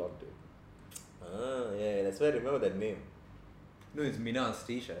stuff a lot, dude. Yeah, that's why I remember that name. No, it's Mina's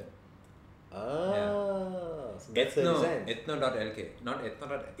t-shirt. So that's the design. Ethno.lk. Not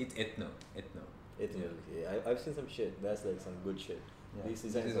ethno. It's ethno. Yeah, I've seen some shit. That's like some good shit. Yeah. These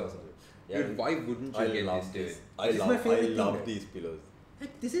designs This is are awesome. Yeah, Dude, why wouldn't you I get love this, dude? I This is my favorite thing, love dude. these pillows.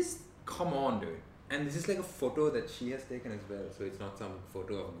 Like, this is... Come on, dude. And this is like a photo that she has taken as well. So it's not some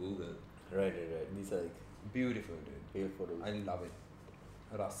photo of Google. Right. These are like Beautiful, dude. real photos. I love it.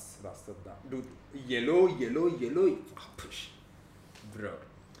 Ras of that. Dude, yellow. Push. Bro.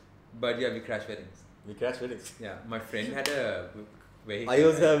 But yeah, we crash weddings. We crash weddings. Yeah, my friend had a vehicle. I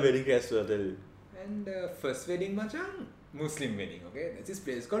also have wedding crash to tell you. And first wedding, macam, Muslim wedding, okay? There's this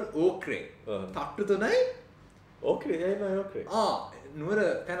place called Okre. Tattu tunai? Okay, yeah, no, okay.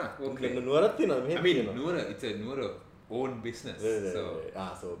 Nuwara kana Okre. Nuwarathina, I mean, Nuwara, it's a Nuwara own business. So,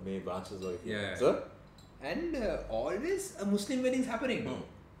 so maybe branches like Yeah. So? and always a Muslim wedding's happening.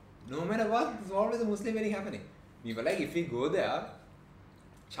 No matter what, there's always a Muslim wedding happening. We were like, if we go there,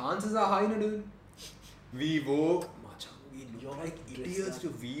 chances are high, no, dude. We wore, we look like idiots,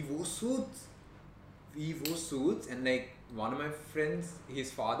 dude. We wore suits. And like, one of my friends,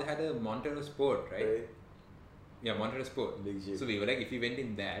 his father had a Montero Sport, right? Yeah, Montero Sport. Big shit. So we were like, if we went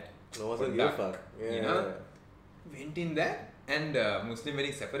in that, No one give a fuck. Yeah. you know, went in that, and Muslim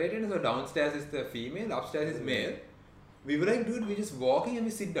wedding separated, so downstairs is the female, upstairs is male. We were like, dude, we're just walking and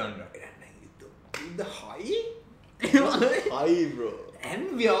we sit down, right? And like, the high, Hi, bro.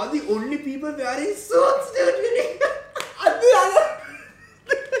 and we are the only people wearing suits, dude.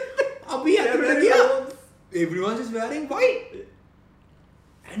 Everyone's just wearing white.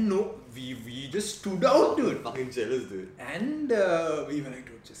 And no, we just stood out, dude. Fucking jealous, dude. And we were like,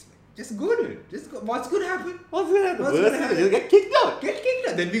 dude, just go, dude. Just go. What's gonna happen? What's gonna happen? What's gonna happen? You'll get kicked out. Get kicked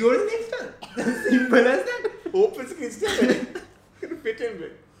out. Then we go to the next one. Simple as that. Opens Christian. Gonna fit in, bro.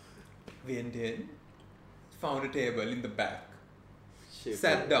 Went in, found a table in the back, Shit,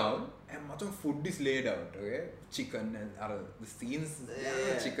 sat bro. down, and much of food is laid out, okay? Chicken and the scenes,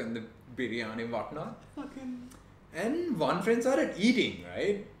 chicken, the biryani and whatnot. Fucking. And one friend started eating,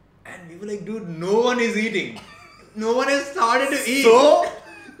 right? And we were like, dude, no one is eating. No one has started to eat. So?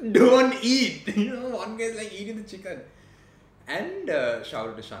 Don't eat. You know, one guy's like eating the chicken. And shout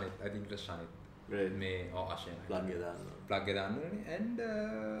out to Shanit. I think it was Shanit. Right. May or Ashen. Plug it down. Plug it on.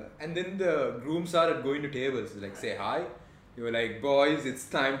 And then the groom started going to tables, like say hi. We were like, boys, it's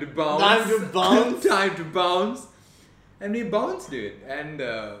time to bounce. Time to bounce. Time to bounce. And we bounced, dude. And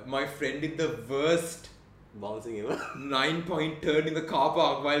my friend did the worst Bouncing him. 9-point turn in the car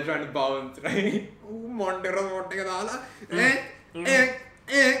park while trying to bounce, right? Montero.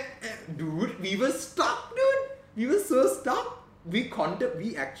 Dude, we were stuck, dude. We were so stuck. We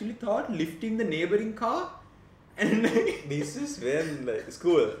actually thought lifting the neighboring car. And This is when, like,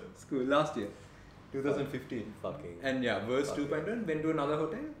 school. School, last year. 2015. Fucking. And yeah, worst 2-point turn, went to another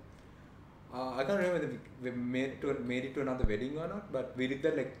hotel. I can't remember whether we made it to another wedding or not, but we did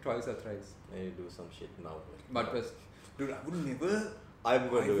that like twice or thrice. I need to do some shit now. But was, dude, I would never. I'm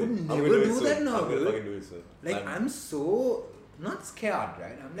gonna do it. would I'm never gonna do it that soon. now, I'm gonna dude. fucking do it soon. Like I'm so not scared,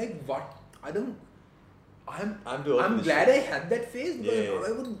 right? I'm like, what? I don't. I'm too old for I'm this glad shit. I had that phase, but Yeah.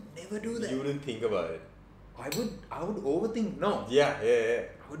 I would never do that. You wouldn't think about it. I would overthink. No. Yeah.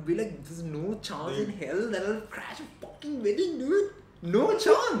 I would be like, there's no chance in hell that I'll crash a fucking wedding, dude. No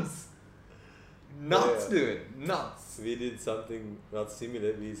chance. Nuts, Yeah. dude. Nuts. We did something not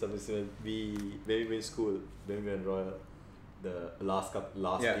similar. When we were in school, when we were in Royal, the last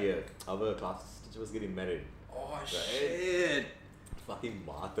Yeah. year, our class teacher was getting married. Oh shit. Fucking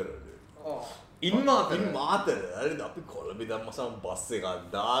Matara, dude. Oh. In Matara. In Matara. අර අපි Colombo දැම්මසම් bus එකක්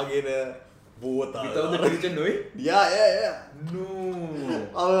දාගෙන බෝතල්. Without the teacher knowing? Yeah. No.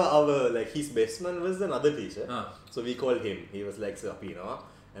 Our like his best man was another teacher. Ah. So we called him. He was like, so, you know,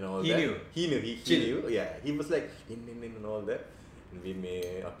 and all He that. knew? He knew. He Chill. knew. Yeah. He was like, in and all that. And we may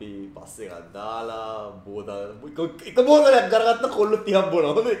අපි bus එකක් දාලා බෝතල් එක බෝතලයක් කරගත්ත කොල්ල 30ක්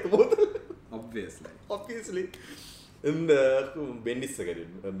බොනවා. හොඳ එක බෝතල. Obviously. Obviously. And Bendis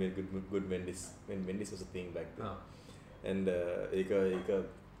again, good Bendis. When Bendis was a thing back then. Ah. And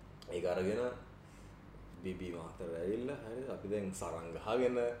ඒක අරගෙන බිබී මාතර ඇවිල්ලා හරි අපි දැන් සරංග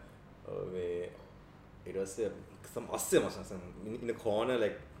ගහගෙන මේ ඊට පස්සේ some in a corner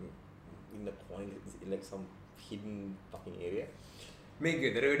like some hidden fucking area. මේ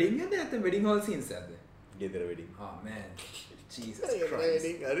ගෙදර වෙඩින් යද්ද නැත්නම් වෙඩින් හෝල් සීන්ස් යද්ද? ගෙදර wedding. Oh man. Jesus Christ.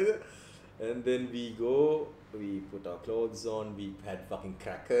 Wedding, හරිද? And then we put our clothes on, we had fucking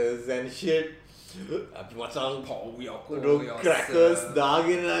crackers and shit. අපි මචං crackers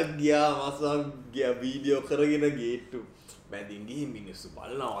දාගෙන ගියා මසන් ගියා වීඩියෝ කරගෙන ගේට්ටු මැදින් ගිහින් මිනිස්සු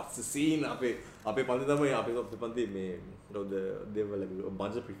බලනවා what's the scene අපේ පන්ති තමයි අපේ පන්ති මේ they were like a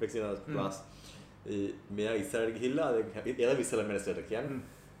bunch of prefects in our class මෙයා ඉස්සරහට ගිහිල්ලා එයා විශ්වල මැනේජර්ට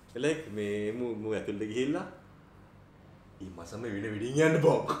කියන්නේ like මේ මු ඇතුළට ගිහිල්ලා ඊ මසම වෙඩින් යන්න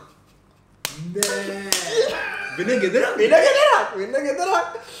බෝ වෙන ගෙදරක්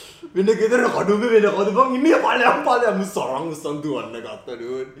ගෙදර කඩුවේ වෙන කඩුවක ඉන්නේ පළයන් මු සරං දුවන්න ගත්තා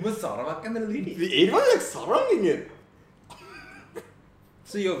dude. උඹ සරවක් ඇඳලා හිටියේ. It was like sarang in it.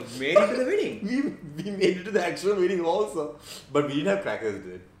 So you made it to the wedding? We made it to the actual wedding also. But we didn't have crackers,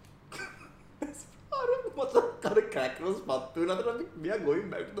 dude. I don't know what kind of crackers we are going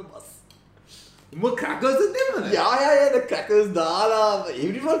back to the bus. උඹ crackers දෙන්නද? Yeah, the crackers dala.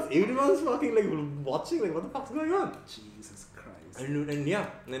 Everyone's fucking like watching like what the fuck's going on? Jesus Christ. And yeah,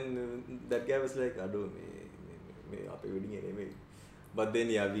 and that guy was like, I don't me wedding anyway. But then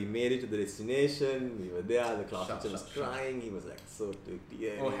yeah, we made it to the destination. We were there. The class Shut, teacher was shut, shut. crying. He was like so ticked.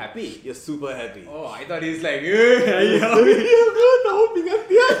 Yeah, Oh, happy? You're super happy. Oh, I thought he's like,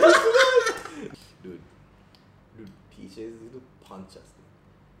 Dude, teachers used to punch us.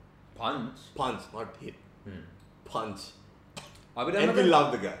 punch. Punch, not hit. Punch. And we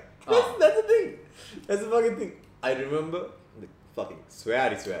love the guy. Ah. That's the thing. That's the fucking thing. I remember the fucking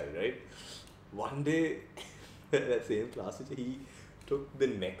sweary, right? One day, that same class teacher, he took the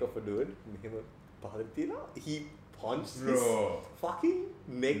neck of a dude, he punched his Bro. fucking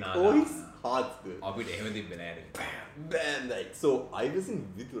neck Nah, or nah, his heart. Dude. අපිට එහෙම තිබ්බ නෑනේ. Bam, like, so I was in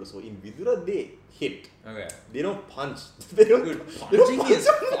Vidura. So in Vidura, they hit. Okay. They don't punch. They don't, Dude, they don't punching is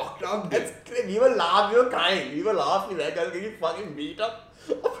fucked up, dude. That's crazy. We were laughing, we were crying. We were laughing like I was getting fucking beat up.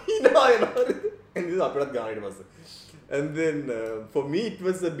 And this is Appadat Gandhi was. And then for me, it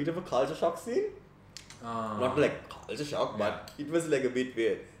was a bit of a culture shock scene. Not like culture shock, but it was like a bit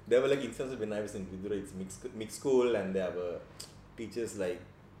weird. There were like instances when I was in Vidura, it's mixed school, and there were teachers like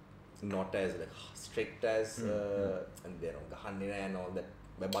not as like strict as and they don't gahanne and all that.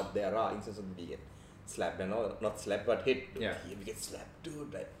 But there are instances we get slapped and all, not slapped but hit. Dude. Yeah. Here we get slapped,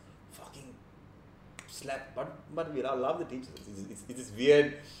 dude, like fucking slapped. But we love the teachers. It's this weird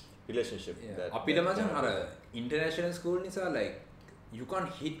relationship. Yeah. අපිට මචං අර international school නිසා like you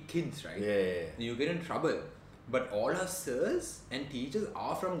can't hit kids, right? Yeah. You get in trouble. But all our sirs and teachers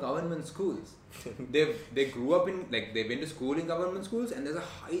are from government schools. they grew up in, like, they went to school in government schools, and there's a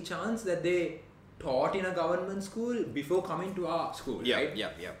high chance that they taught in a government school before coming to our school, right?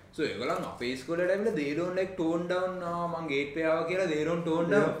 Yeah. So ඒගොල්ලන් අපේ school වලට ඇවිල්ලා they don't like tone down මං gate පේ ආවා කියලා they don't tone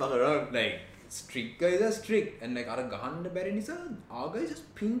down. Fuck around. Like strict guys are strict, and like අර ගහන්න බැරි නිසා our guys just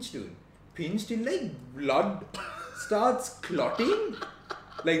pinched, dude. Pinched till like blood starts clotting.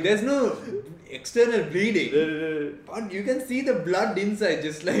 Like there's no external bleeding, but you can see the blood inside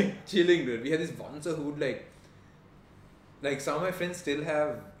just like chilling, dude. We had this bouncer who would like some of my friends still have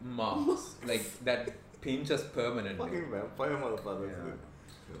marks like that pinch us permanently. Fucking vampire motherfuckers. Yeah. Dude.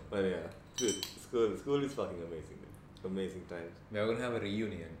 But yeah, dude, school is fucking amazing, dude. Amazing times. We are gonna have a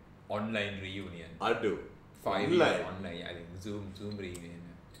reunion, online reunion. I do. 5 years online. I think Zoom reunion.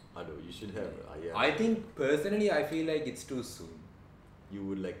 I do. You should have. Yeah. I think personally, I feel like it's too soon. You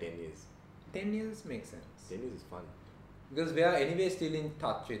would like 10 years. 10 years makes sense. 10 years is fun. Because we are anyway still in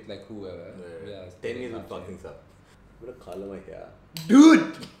touch with like whoever. We are still 10 in years will touch fuck with. things up. I'm gonna color my hair.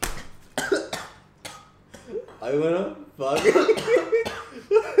 Dude! I wanna fuck.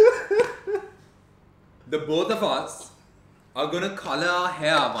 The both of us are gonna color our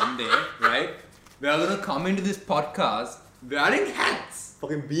hair one day, right? We are gonna come into this podcast wearing hats.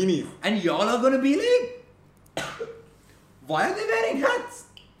 Fucking beanies. And y'all are gonna be like, why are they wearing hats?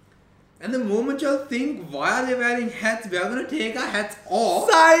 And the moment y'all think, why are they wearing hats? We are gonna take our hats off.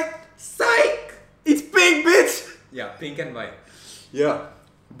 Psych! It's pink, bitch! Yeah, pink and white. Yeah.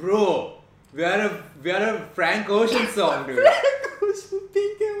 Bro, we are a Frank Ocean song, dude.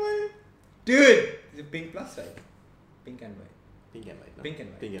 Pink and white. Dude! Is it pink plus white? Pink and white. Pink and white. No. Pink and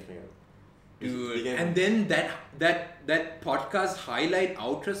white. Pink and white. Dude, and then that podcast highlight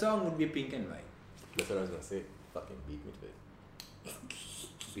outro song would be pink and white. That's what I was gonna say. Fucking beat me today.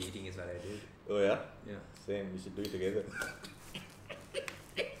 Beating is what I do. Oh yeah? Yeah. Same, we should do it together.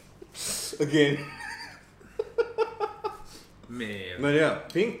 Again. Man. But yeah,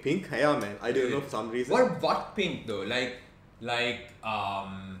 pink hair, man. I don't know for some reason. What pink though? Like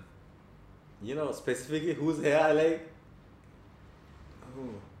You know specifically whose hair I like? who?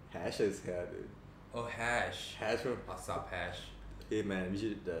 Hash's hair, dude. Oh, Hash. Hash from. What's up, Hash? Hey man, we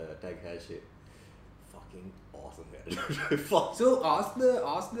should tag Hash here. Fucking awesome hair. Fuck. So ask the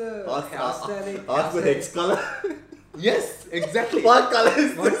hairstyle. Ask the hex color. Yes, exactly. What color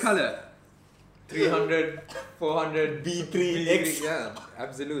is What this? color? 300, 400, B3X. Yeah,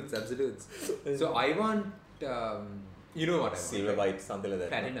 absolutes. So I want, you know what I want. Silver right? white, something like that.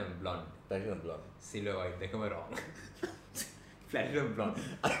 Platinum blonde. Platinum blonde. Silver white, they come wrong. Platinum blonde.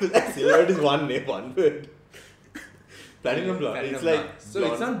 Silver white is one name, one word. Platinum blonde. Platinum It's like. blonde.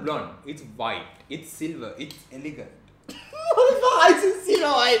 So it's not blonde, it's white, it's silver, it's elegant. Why is it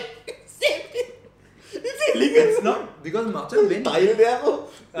silver white? Same thing. It's elegant. It's not, because Machan when Tile देखो.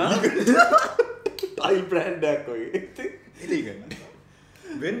 Tile brand देखो ये. elegant.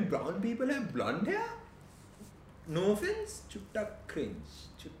 When brown people have blonde hair, no offense, chuttak cringe.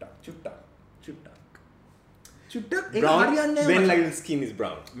 Chuttak. Brown. When like the skin is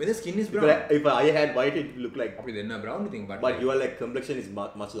brown. When the skin is brown. If I had white, it would look like. Okay, then a brown thing, but But your like complexion is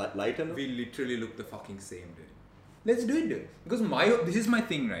much lighter. No? we literally look the fucking same, dude. Let's do it, dude. Because this is my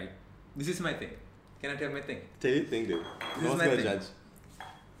thing, right? This is my thing. Can I tell my thing? Tell you thing, dude. This is my thing. Judge.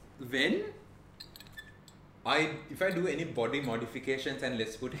 when if I do any body modifications, and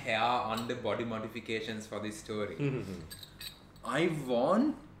let's put hair on the body modifications for this story, I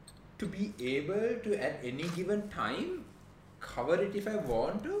want to be able to at any given time cover it if I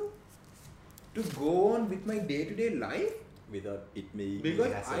want to go on with my day-to-day life Without it being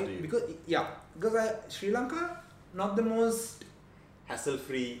because hassle to you. because Sri Lanka not the most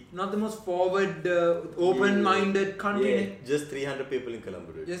Hassle-free. forward open-minded country. Yeah, just 300 people in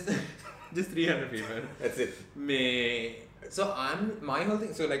Colombo. Dude. Just 300 people. That's it. So my whole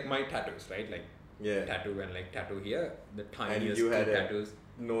thing. So like my tattoos, right? Like Yeah. tattoo and like tattoo here, the And tiniest you had tattoos.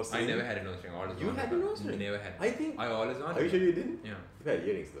 nose I ring. never had a nose ring. Always You wanted had a one. nose ring? Never had. I think. I always wanted. Are you sure you didn't? Yeah. You had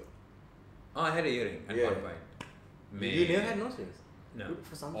earrings though. Oh, I had a earring at Yeah. one point. You never had nose rings? No. Dude,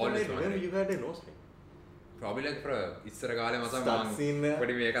 for some time Always I remember wanted. you had a nose ring. Probably like for ඉස්සර කාලේ මම Studs in there.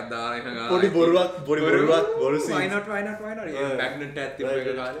 පොඩි මේකක් දාලා එහෙම ගාලා පොඩි බොරුවක් බොරු why scenes. not Yeah. magnet එකක් තිබ්බ Right, එක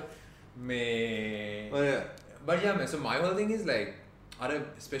right. කාලේ Oh yeah. but yeah man, so my whole thing is like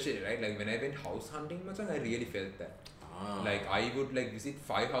especially right, like when I went house hunting I really felt that like I would like visit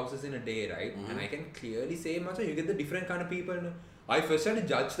 5 houses in a day, right? And I can clearly say you get the different kind of people, no? I first had to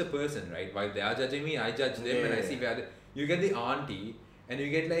judge the person, right? While they are judging me, I judge them and I see where you get the auntie and you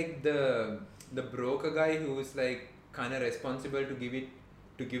get like the broker guy who is like kind of responsible to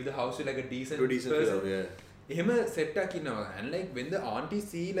give the house to like a decent person. Feel, yeah. Him a set and like when the auntie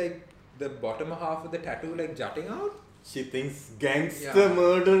see like the bottom half of the tattoo like jutting out, She thinks gangster,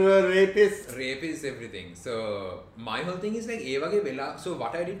 murderer, rapist, everything. So my whole thing is like so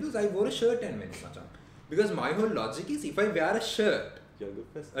what I did was I wore a shirt and went macam. Because my whole logic is if I wear a shirt, You're a good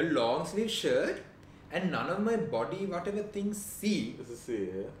person. a long sleeve shirt, and none of my body whatever things see, This is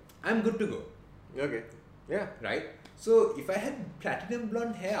yeah. I'm good to go. Okay. Yeah. Right? So if I had platinum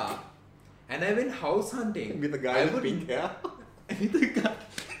blonde hair and I went house hunting With a guy I with would, pink hair. with a guy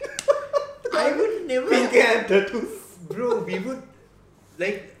I would never Pink hair tattoos. bro, we would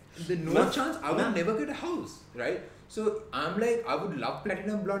like no chance I would never get a house, right? So I'm like I would love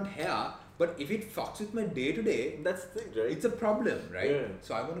platinum blonde hair, but if it fucks with my day to day, That's the thing, right? it's a problem, right? Yeah.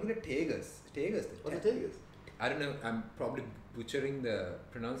 So I want to get a Tegas. What's the Tegas? I don't know. I'm probably butchering the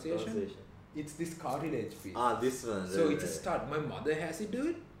pronunciation. It's this cartilage piece. This one. So it's a stud. My mother has it,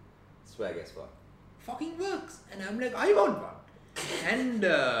 dude. Swag as fuck. Fucking works, and I'm like I want one. And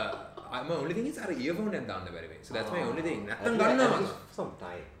my only thing is I have an earphone and down the very way. So that's my only thing. Nothing At least for some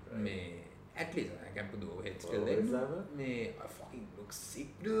time. Right? At least I can put the overhead still Overhead there. slammer? I fucking look sick,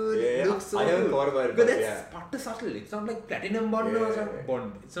 dude. Yeah, It looks so I haven't good. thought about it, Because but that's part subtle. It's not like platinum bond or some Yeah. bond.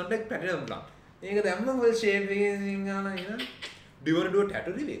 It's not like platinum blonde. You will shape, you know. Do you want to do a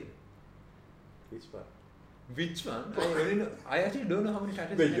tattoo reveal? Which one? Which one? I actually don't know how many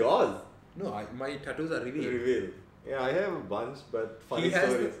tattoos. But I have. yours. No, my tattoos are revealed. Reveal. Yeah, I have a bunch, but funny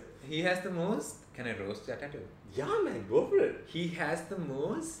stories. He has the most. Can I roast that tattoo? Yeah, man, go for it. He has the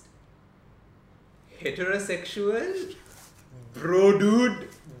most heterosexual bro dude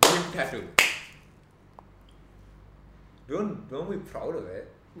dream tattoo. Don't be proud of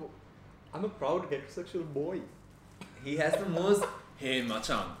it. I'm a proud heterosexual boy. He has the most hey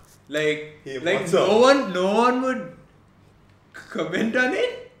machan. Like Hey, like machan. no one would comment on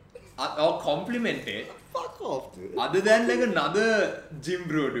it or compliment it Fuck off, dude. other than like another gym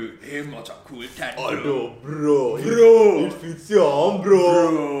bro dude. Hey machan, cool tattoo. Oh no, bro. Bro. It fits your arm,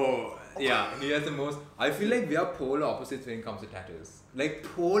 bro. Yeah, he has the most. I feel like we are polar opposites when it comes to tattoos. Like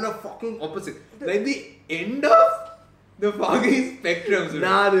polar fucking opposite. Like the end of the fucking spectrum.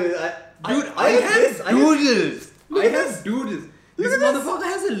 Nah, dude. Dude, I have doodles. I have doodles. This motherfucker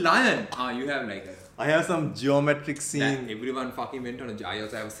has a lion. You have like a. I have some geometric scene. Everyone fucking went on a. I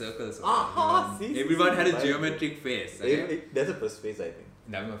also have circles. See, Everyone had a see. geometric face. Okay? That's a first phase, I think.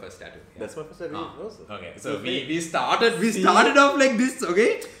 That was my first tattoo. Yeah. That's my first tattoo also. Okay, so we started off like this,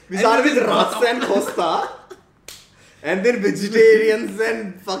 okay? We started with Russ and Costa. And then vegetarians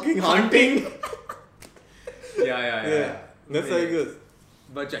and fucking hunting. Yeah. That's how it goes.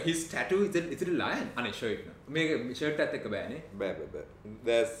 But his tattoo, is it a lion? Show it now. Make a shirt at the cabane. Bad.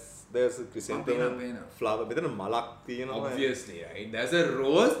 There's a chrysanthemum Pena. flower. But then a malak, you know. Obviously, right? There's a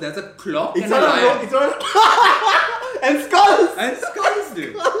rose, there's a clock, It's and a not a lion. it's not and skulls. And skulls,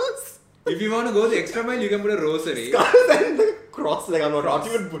 dude. If you want to go the extra mile, you can put a rosary. Skulls and the cross. Like I'm not Cross.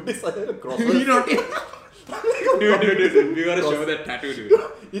 even Buddhist. I have a cross. Dude, we gotta show that tattoo, dude.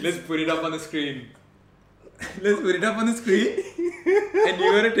 Let's put it up on the screen. And you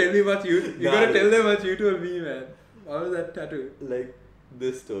gotta tell me what you gotta tell them what you told me, man. How was that tattoo? Like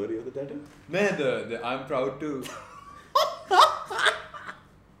the story of the tattoo. Man, the I'm proud to.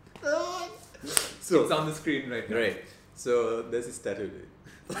 So It's on the screen right now. right. So there's this tattoo. Dude.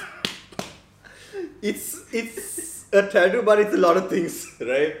 It's a tattoo, but it's a lot of things,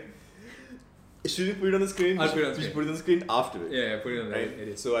 right? Should we put it on the screen? I'll put it on the We should screen. put it on the screen afterwards. Yeah, put it on the Right.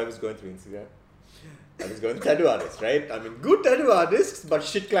 edit. So I was going through Instagram. I was going to tattoo artists, right? I mean, good tattoo artists, but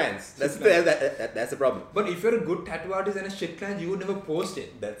shit clients. That's the problem. But if you're a good tattoo artist and a shit client, you would never post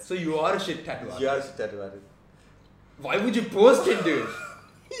it. So you are a shit tattoo artist. You are a shit tattoo artist. Why would you post it, dude?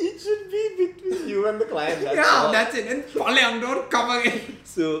 It should be between you and the client. That's Yeah, all. that's it. And Palyang, don't come again.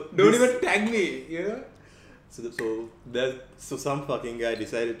 So Don't this- even tag me. You know? So some fucking guy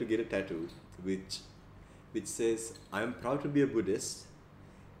decided to get a tattoo which says, "I'm proud to be a Buddhist,"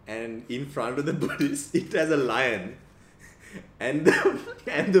 and in front of the Buddhist it has a lion, and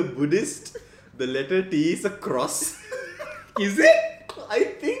the Buddhist, the letter T is a cross. Is it? I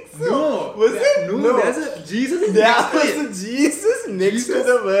think so. No. Was it? No, there's a Jesus is There next to was it. a Jesus next to Jesus?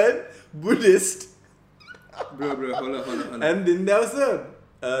 the word Buddhist, Bro, hold on. and then there was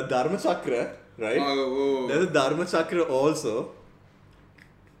a Dharma Chakra, right? Oh. There's a Dharma Chakra also.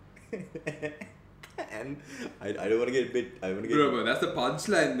 And I don't want to get bit. I want to get. Bro, that's the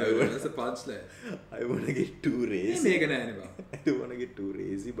punchline though. That's the punchline. I want to get too Hey, racy. make an animal. I don't want to get too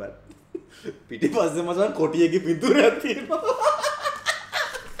racy, but පිටිපස්සේ මචං කොටියගේ පින්තූරයක් තියෙනවා.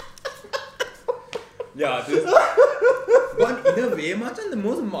 Yeah, this. But in a way, Machan, the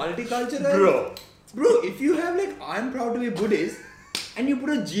most multicultural. Bro, if you have like, I'm proud to be Buddhist, and you put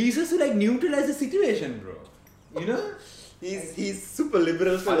a Jesus to like neutralize the situation, bro. You know? He's super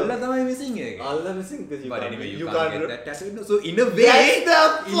liberal fellow. Allah tamai missing hai. Allah missing because But can't, anyway, you can't get that tattoo. No, so in a way,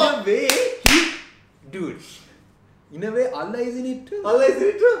 dude, in a way, Allah is in it too. Allah is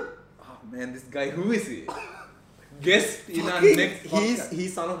it too. Oh man, this guy, who is he? Guest in our Fucking- next podcast.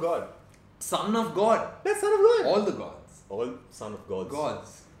 He's son of God. Son of God. That's son of God. All the gods. All son of gods.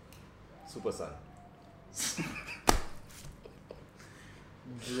 Gods. Super son.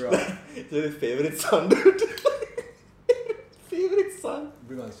 Bro. So his favorite son, dude. Favorite son.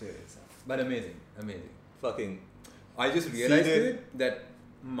 Everyone's favorite son. But amazing. Fucking. I just realized dude. it that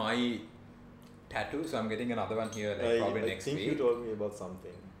my tattoo, so I'm getting another one here like probably next I think week. you told me about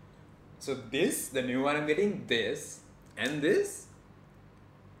something. So this, the new one I'm getting, this and this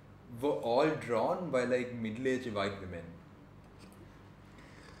were all drawn by like middle-aged white women.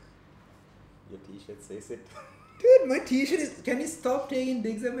 Your t-shirt says it. Dude, my t-shirt is... Can you stop taking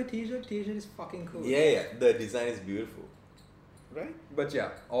digs at my t-shirt? T-shirt is fucking cool. Yeah. The design is beautiful. Right? But yeah,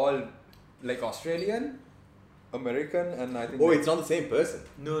 all like Australian, American, and I think... Oh, like- it's not the same person.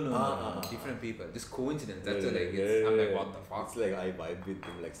 No. Ah. Different people. Just coincidence. That's Yeah, what like yeah, it's, I'm like, yeah. what the fuck? It's like I vibe with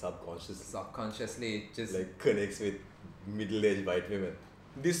him like subconsciously. Subconsciously, it just... Like connects with middle-aged white women.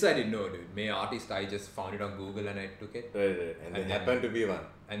 This I didn't know, dude. May artist, I just found it on Google and I took it. Right. And there And happened to be one.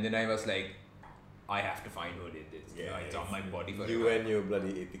 And then I was like, I have to find who did this. Yeah, It's on my body for You and your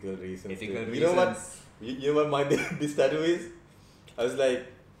bloody ethical reasons. Ethical dude. You know what? reasons. You know what my this tattoo is? I was like,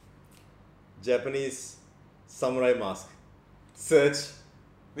 Japanese samurai mask. Search.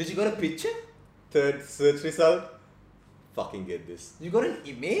 Which you got a picture? Third search result. Fucking get this. You got an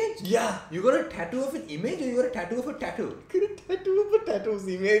image? Yeah. You got a tattoo of an image or you got a tattoo of a tattoo? Get a tattoo of a tattoo's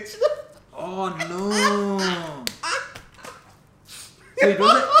image. Oh no! So it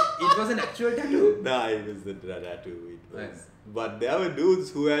was an actual tattoo? Nah, it was the tattoo. It was. Nice. But there were dudes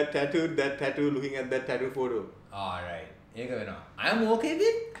who had tattooed that tattoo looking at that tattoo photo. Alright. I'm okay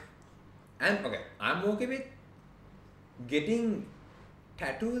with... I'm okay with getting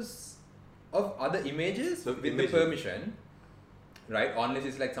tattoos of other images Of with images. the permission, right? Unless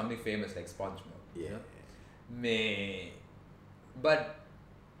it's like something famous like SpongeBob. Yeah. But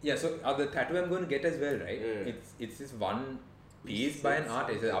yeah, so the tattoo I'm going to get as well, right? Yeah. It's this one piece by an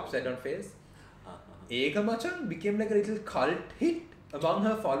artist, an upside down face. Eka Machan became like a little cult hit among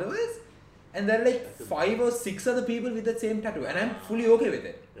her followers, and there are like 5 or 6 other people with the same tattoo, and I'm fully okay with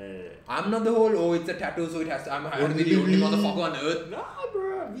it. I'm not the whole, it's a tattoo, so it has to, I have to be the only motherfucker on earth. Nah,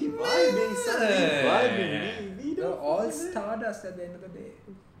 bro. We vibing, son. We vibing. We They're don't all fucking know. stardust at the end of the day.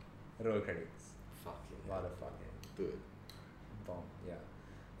 Roll credits. Fucking Motherfucking. dude. Bomb. Yeah.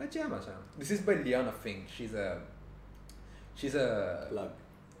 But yeah, Machan. This is by Liana Fink. She's a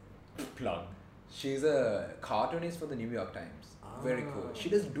Plug. She's a cartoonist for the New York Times. Very cool. She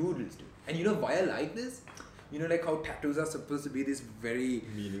does doodles, dude. And you know why I like this? You know, like how tattoos are supposed to be this very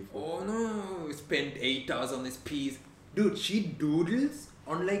Meaningful. Oh no, we spent 8 hours on this piece. Dude, she doodles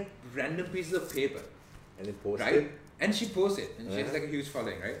on like random pieces of paper. And then post Right? it. And she posts it. And she Yeah. has like a huge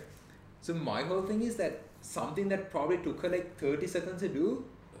following, right? So my whole thing is that something that probably took her like 30 seconds to do,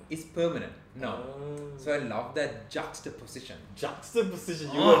 is permanent. No. Oh. So I love that juxtaposition.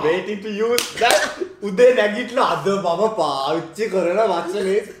 Juxtaposition. You were waiting to use that. උදේ නැගිටලා අද මම පාවිච්චි කරන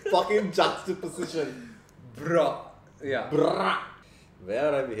වචනේ fucking juxtaposition. Bro. Yeah. Bruh.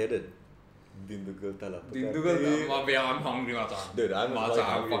 Where are we headed? Dindugal Talappa. I'm hungry, Matan. Dude, I'm fucking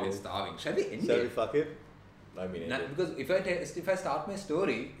hungry. starving. Shall we end Shall it? we fuck it? I mean, end it. Because if I start my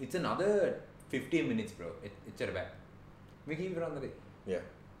story, it's another 15 minutes, bro. It's at back. We keep it on the day. Yeah.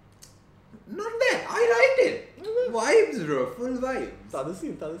 Not bad. I liked it. Vibes, bro. Full vibes. Other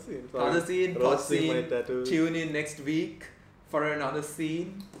scene. Other scene, pod Roasting my scene. tattoo. Tune in next week for another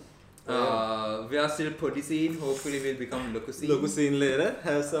scene. We are still potty scene. Hopefully we'll become loco scene. Look scene later.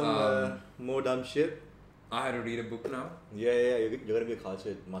 Have some more dumb shit. I had to read a book now. Yeah. You're gonna be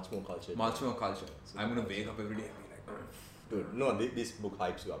cultured. Much more cultured. Much more culture. I'm gonna wake up every day and be like, Dude, no, this book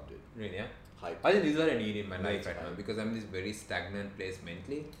hypes you up, dude. really, yeah? Hype. I think this is what I need in my life Nice, right now man. because I'm in this very stagnant place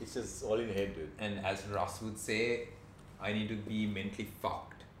mentally. It's just all in your head, dude. And as Russ would say, I need to be mentally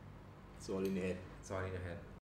fucked. It's all in your head. It's all in your head.